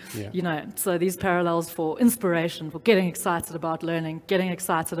moon. Yeah. So these parallels for inspiration, for getting excited about learning, getting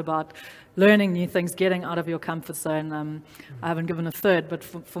excited about learning new things, getting out of your comfort zone. I haven't given a third, but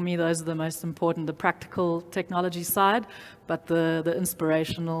for me, those are the most important, the practical technology side, but the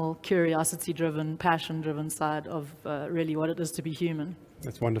inspirational, curiosity-driven, passion-driven side of really what it is to be human.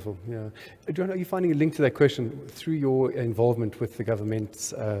 That's wonderful, yeah. Adriana, are you finding a link to that question through your involvement with the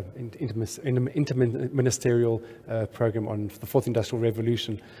government's interministerial program on the Fourth Industrial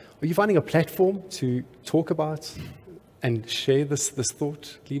Revolution? Are you finding a platform to talk about and share this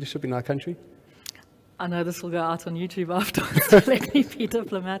thought leadership in our country? I know this will go out on YouTube afterwards, so let me be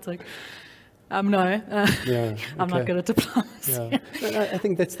diplomatic. No, I'm not good at diplomacy. Yeah. I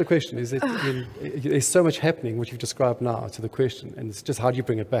think that's the question, is that there's so much happening, what you've described now, to the question, and it's just how do you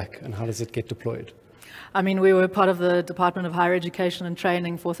bring it back and how does it get deployed? I mean, we were part of the Department of Higher Education and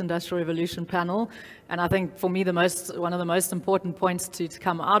Training Fourth Industrial Revolution panel, and I think for me one of the most important points to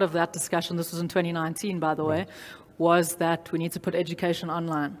come out of that discussion, this was in 2019 by the way, was that we need to put education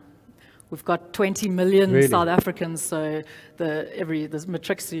online. We've got 20 million South Africans, so the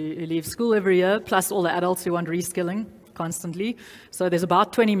matrics who leave school every year, plus all the adults who want reskilling constantly. So there's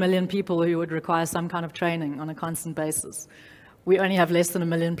about 20 million people who would require some kind of training on a constant basis. We only have less than 1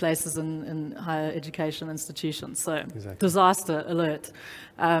 million places in higher education institutions, so disaster alert.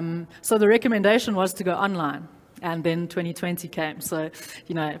 So the recommendation was to go online. And then 2020 came. So,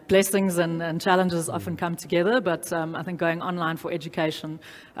 blessings and challenges often come together, but I think going online for education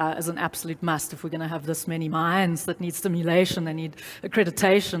is an absolute must if we're going to have this many minds that need stimulation, they need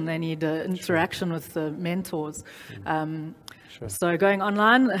accreditation, they need interaction with the mentors. So going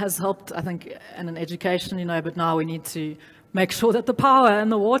online has helped, I think, in education, but now we need to make sure that the power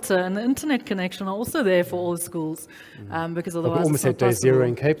and the water and the internet connection are also there for all the schools, because otherwise we almost had day zero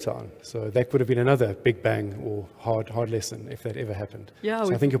in Cape Town, so that would have been another big bang or hard lesson if that ever happened. Yeah,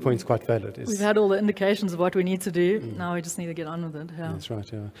 so I think your point's quite valid. We've had all the indications of what we need to do. Now we just need to get on with it. Yeah. That's right.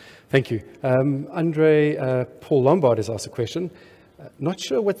 Yeah. Thank you. Paul Lombard has asked a question. Not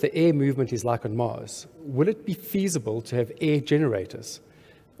sure what the air movement is like on Mars. Will it be feasible to have air generators?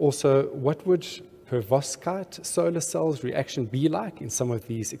 Also, what would perovskite solar cells reaction be like in some of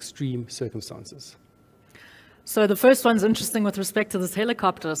these extreme circumstances? So the first one's interesting with respect to this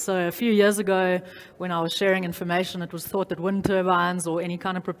helicopter. So a few years ago, when I was sharing information, it was thought that wind turbines or any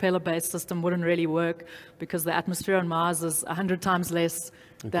kind of propeller-based system wouldn't really work because the atmosphere on Mars is 100 times less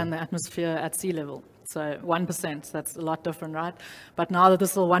than the atmosphere at sea level. So 1%, that's a lot different, right? But now that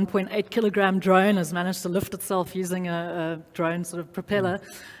this little 1.8 kilogram drone has managed to lift itself using a drone sort of propeller,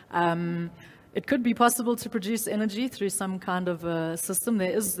 it could be possible to produce energy through some kind of a system.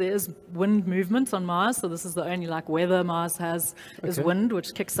 There is wind movement on Mars, so this is the only weather Mars has is wind,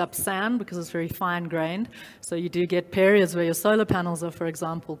 which kicks up sand because it's very fine-grained. So you do get periods where your solar panels are, for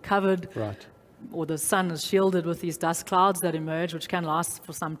example, covered, or the sun is shielded with these dust clouds that emerge, which can last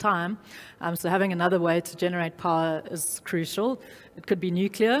for some time. So having another way to generate power is crucial. It could be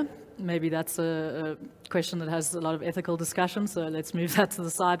nuclear. Maybe that's a question that has a lot of ethical discussion, so let's move that to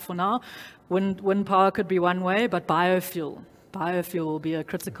the side for now. Wind power could be one way, but biofuel will be a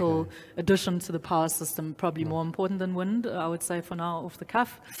critical addition to the power system, probably more important than wind, I would say for now, off the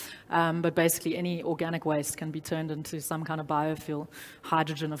cuff. But basically any organic waste can be turned into some kind of biofuel.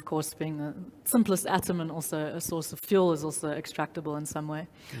 Hydrogen, of course, being the simplest atom and also a source of fuel, is also extractable in some way.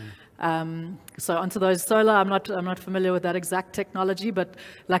 So onto those solar, I'm not familiar with that exact technology, but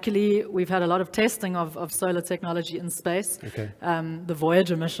luckily we've had a lot of testing of solar technology in space. The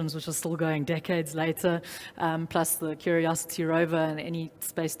Voyager missions, which are still going decades later, plus the Curiosity rover and any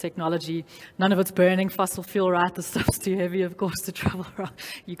space technology. None of it's burning fossil fuel, right? The stuff's too heavy, of course, to travel around.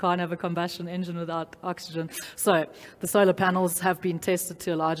 You can't have a combustion engine without oxygen. So the solar panels have been tested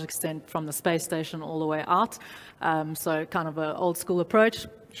to a large extent from the space station all the way out. So kind of an old school approach.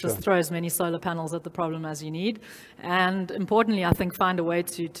 Just throw as many solar panels at the problem as you need. And importantly, I think find a way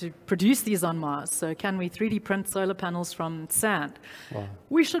to produce these on Mars. So can we 3D print solar panels from sand?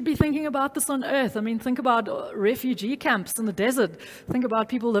 We should be thinking about this on Earth. I mean, think about refugee camps in the desert. Think about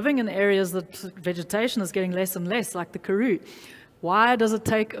people living in areas that vegetation is getting less and less, like the Karoo. Why does it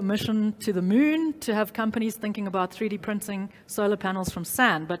take a mission to the moon to have companies thinking about 3D printing solar panels from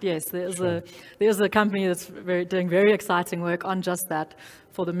sand? But yes, there's a company that's doing very exciting work on just that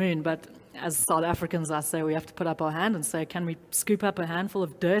for the moon. But as South Africans, I say we have to put up our hand and say, can we scoop up a handful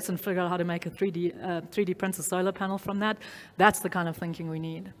of dirt and figure out how to make a 3D printed solar panel from that? That's the kind of thinking we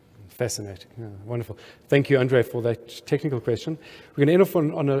need. Fascinating. Yeah, wonderful. Thank you, Andre, for that technical question. We're going to end off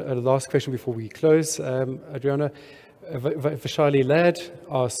on a last question before we close. Adriana, Vishali Ladd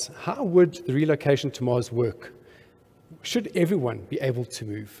asks, how would the relocation to Mars work? Should everyone be able to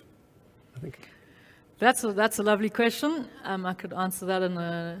move? I think that's a lovely question. I could answer that in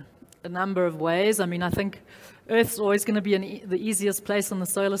a number of ways. I mean, I think Earth's always going to be the easiest place in the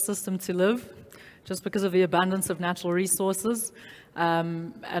solar system to live, just because of the abundance of natural resources.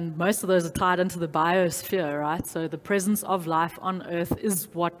 And most of those are tied into the biosphere, right? So the presence of life on Earth is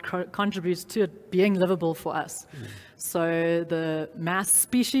what contributes to it being livable for us. So the mass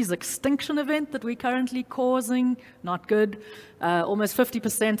species extinction event that we're currently causing, not good. Almost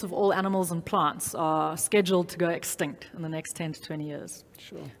 50% of all animals and plants are scheduled to go extinct in the next 10 to 20 years.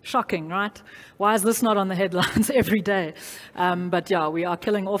 Shocking, right? Why is this not on the headlines every day? But yeah, we are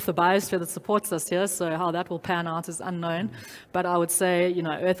killing off the biosphere that supports us here, so how that will pan out is unknown. But I would say,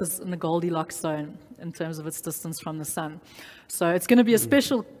 Earth is in the Goldilocks zone in terms of its distance from the sun. So it's going to be a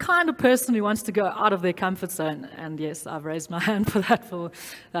special kind of person who wants to go out of their comfort zone. And yes, I've raised my hand for that for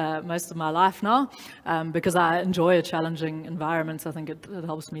most of my life now, because I enjoy a challenging environment. I think it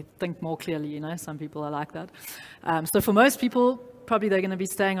helps me think more clearly, Some people are like that. So for most people, probably they're going to be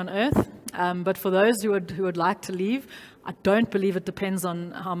staying on Earth. But for those who would like to leave, I don't believe it depends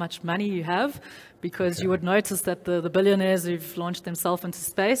on how much money you have, because you would notice that the billionaires who've launched themselves into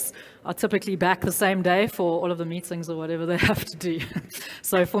space are typically back the same day for all of the meetings or whatever they have to do.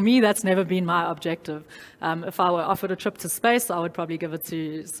 So for me, that's never been my objective. If I were offered a trip to space, I would probably give it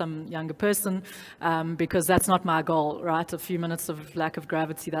to some younger person, because that's not my goal, right? A few minutes of lack of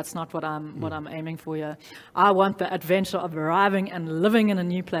gravity, that's not what I'm aiming for here. I want the adventure of arriving and living in a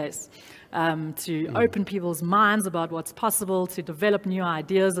new place. To open people's minds about what's possible, to develop new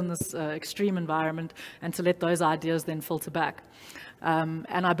ideas in this extreme environment, and to let those ideas then filter back. And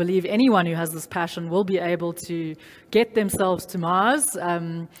I believe anyone who has this passion will be able to get themselves to Mars.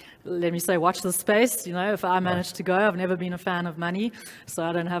 let me say, watch the space. You know, if I manage to go, I've never been a fan of money, so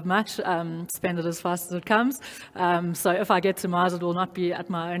I don't have much. Spend it as fast as it comes. So if I get to Mars, it will not be at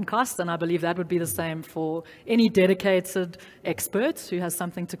my own cost, and I believe that would be the same for any dedicated expert who has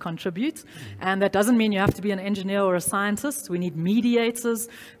something to contribute. And that doesn't mean you have to be an engineer or a scientist. We need mediators.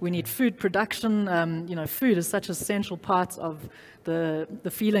 We need food production. You know, food is such an essential part of the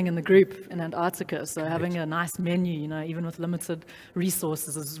feeling in the group in Antarctica. So having a nice menu, you know, even with limited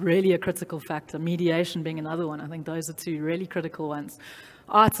resources, is really a critical factor. Mediation being another one. I think those are two really critical ones.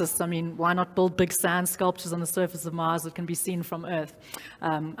 Artists, I mean, why not build big sand sculptures on the surface of Mars that can be seen from Earth?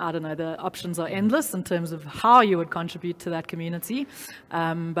 I don't know, the options are endless in terms of how you would contribute to that community.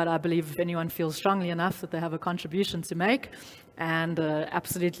 But I believe if anyone feels strongly enough that they have a contribution to make, and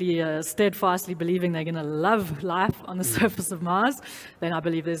absolutely steadfastly believing they're going to love life on the surface of Mars, then I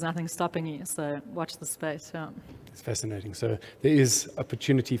believe there's nothing stopping you. So watch the space. Yeah. It's fascinating. So there is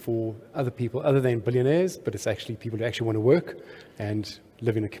opportunity for other people other than billionaires, but it's actually people who actually want to work and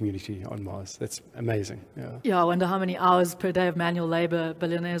live in a community on Mars. That's amazing. Yeah, I wonder how many hours per day of manual labor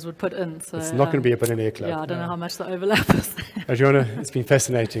billionaires would put in. So, it's not going to be a billionaire club. Yeah, I don't know how much the overlap is. Adriana, it's been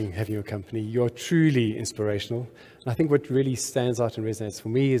fascinating having your company. You're truly inspirational. And I think what really stands out and resonates for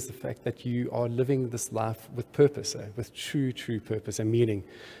me is the fact that you are living this life with purpose, with true purpose and meaning.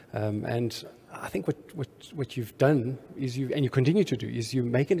 And I think what you've done is and you continue to do, is you're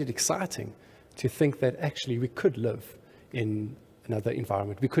making it exciting to think that actually we could live in another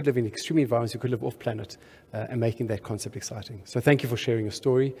environment. We could live in extreme environments, we could live off planet, and making that concept exciting. So thank you for sharing your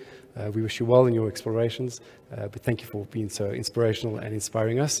story. We wish you well in your explorations, but thank you for being so inspirational and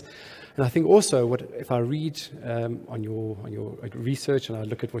inspiring us. And I think also, if I read on your research and I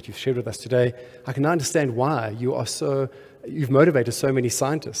look at what you've shared with us today, I can understand why you've motivated so many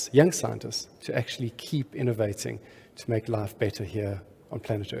scientists, young scientists, to actually keep innovating to make life better here on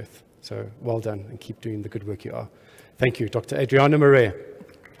planet Earth. So well done, and keep doing the good work you are. Thank you, Dr. Adriana Marais.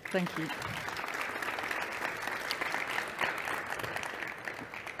 Thank you.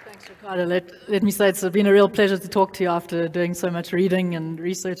 Thanks, Ricardo. Let me say it's been a real pleasure to talk to you after doing so much reading and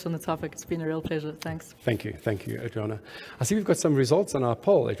research on the topic. It's been a real pleasure. Thanks. Thank you, Adriana. I see we've got some results on our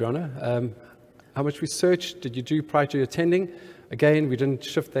poll, Adriana. How much research did you do prior to attending? Again, we didn't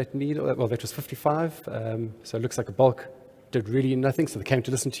shift that needle. Well, that was 55, so it looks like a bulk did really nothing, so they came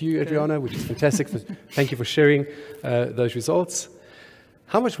to listen to you, Adriana, which is fantastic. Thank you for sharing those results.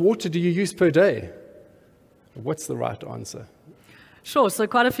 How much water do you use per day? What's the right answer? Sure, so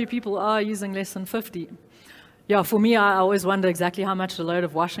quite a few people are using less than 50. Yeah, for me, I always wonder exactly how much a load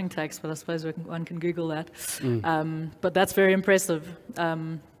of washing takes, but I suppose one can Google that. But that's very impressive.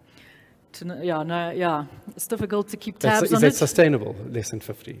 It's difficult to keep tabs on it. Is that sustainable, less than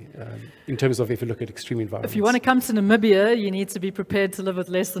 50, in terms of if you look at extreme environments? If you want to come to Namibia, you need to be prepared to live with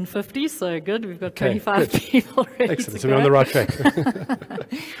less than 50, so good. We've got 25 people ready. Excellent, so we're on the right track.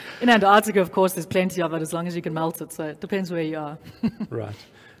 In Antarctica, of course, there's plenty of it, as long as you can melt it, so it depends where you are. Right.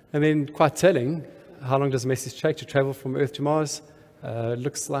 And then, quite telling, how long does a message take to travel from Earth to Mars?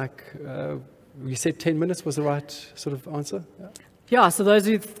 Looks like, you said 10 minutes was the right sort of answer? Yeah, so those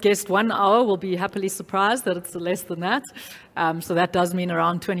who've guessed 1 hour will be happily surprised that it's less than that. So that does mean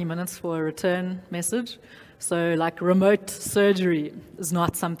around 20 minutes for a return message. So like remote surgery is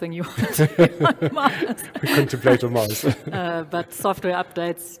not something you want to do on Mars. Contemplate on Mars. But software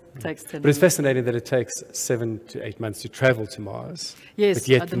updates takes 10 minutes. But it's fascinating that it takes 7 to 8 months to travel to Mars. Yes. But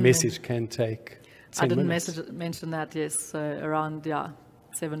yet the message can take 10 minutes. I didn't mention that, yes. So around,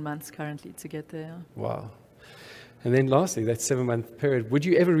 7 months currently to get there. Wow. And then lastly, that 7-month period, would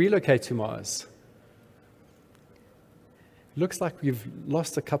you ever relocate to Mars? Looks like we've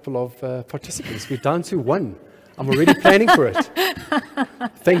lost a couple of participants. We're down to 1. I'm already planning for it.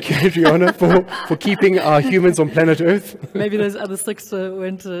 Thank you, Adriana, for keeping our humans on planet Earth. Maybe those other 6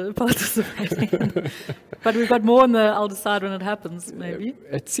 weren't participating. But we've got more on I'll decide when it happens, maybe.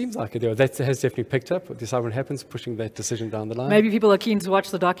 It seems like it. That has definitely picked up. Decide when it happens, pushing that decision down the line. Maybe people are keen to watch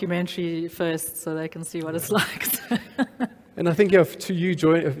the documentary first so they can see what it's like. And I think to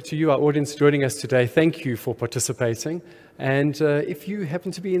you, our audience joining us today, thank you for participating. And if you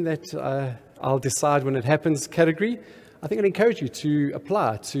happen to be in that I'll decide when it happens category, I think I'd encourage you to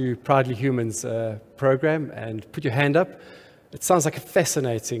apply to Proudly Humans program and put your hand up. It sounds like a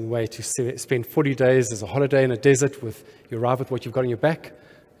fascinating way to spend 40 days as a holiday in a desert you arrive with what you've got on your back,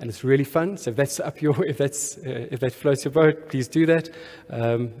 and it's really fun. So if that floats your boat, please do that.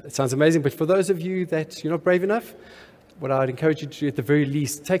 It sounds amazing. But for those of you that you're not brave enough, what I'd encourage you to do at the very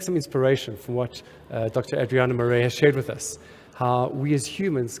least, take some inspiration from what Dr. Adriana Marais has shared with us, how we as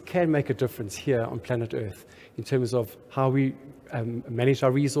humans can make a difference here on planet Earth in terms of how we manage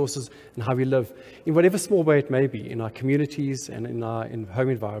our resources and how we live, in whatever small way it may be, in our communities and in our home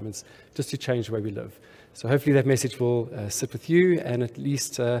environments, just to change the way we live. So hopefully that message will sit with you and at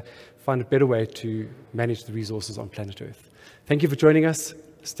least find a better way to manage the resources on planet Earth. Thank you for joining us.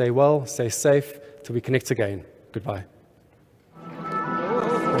 Stay well, stay safe, till we connect again. Goodbye.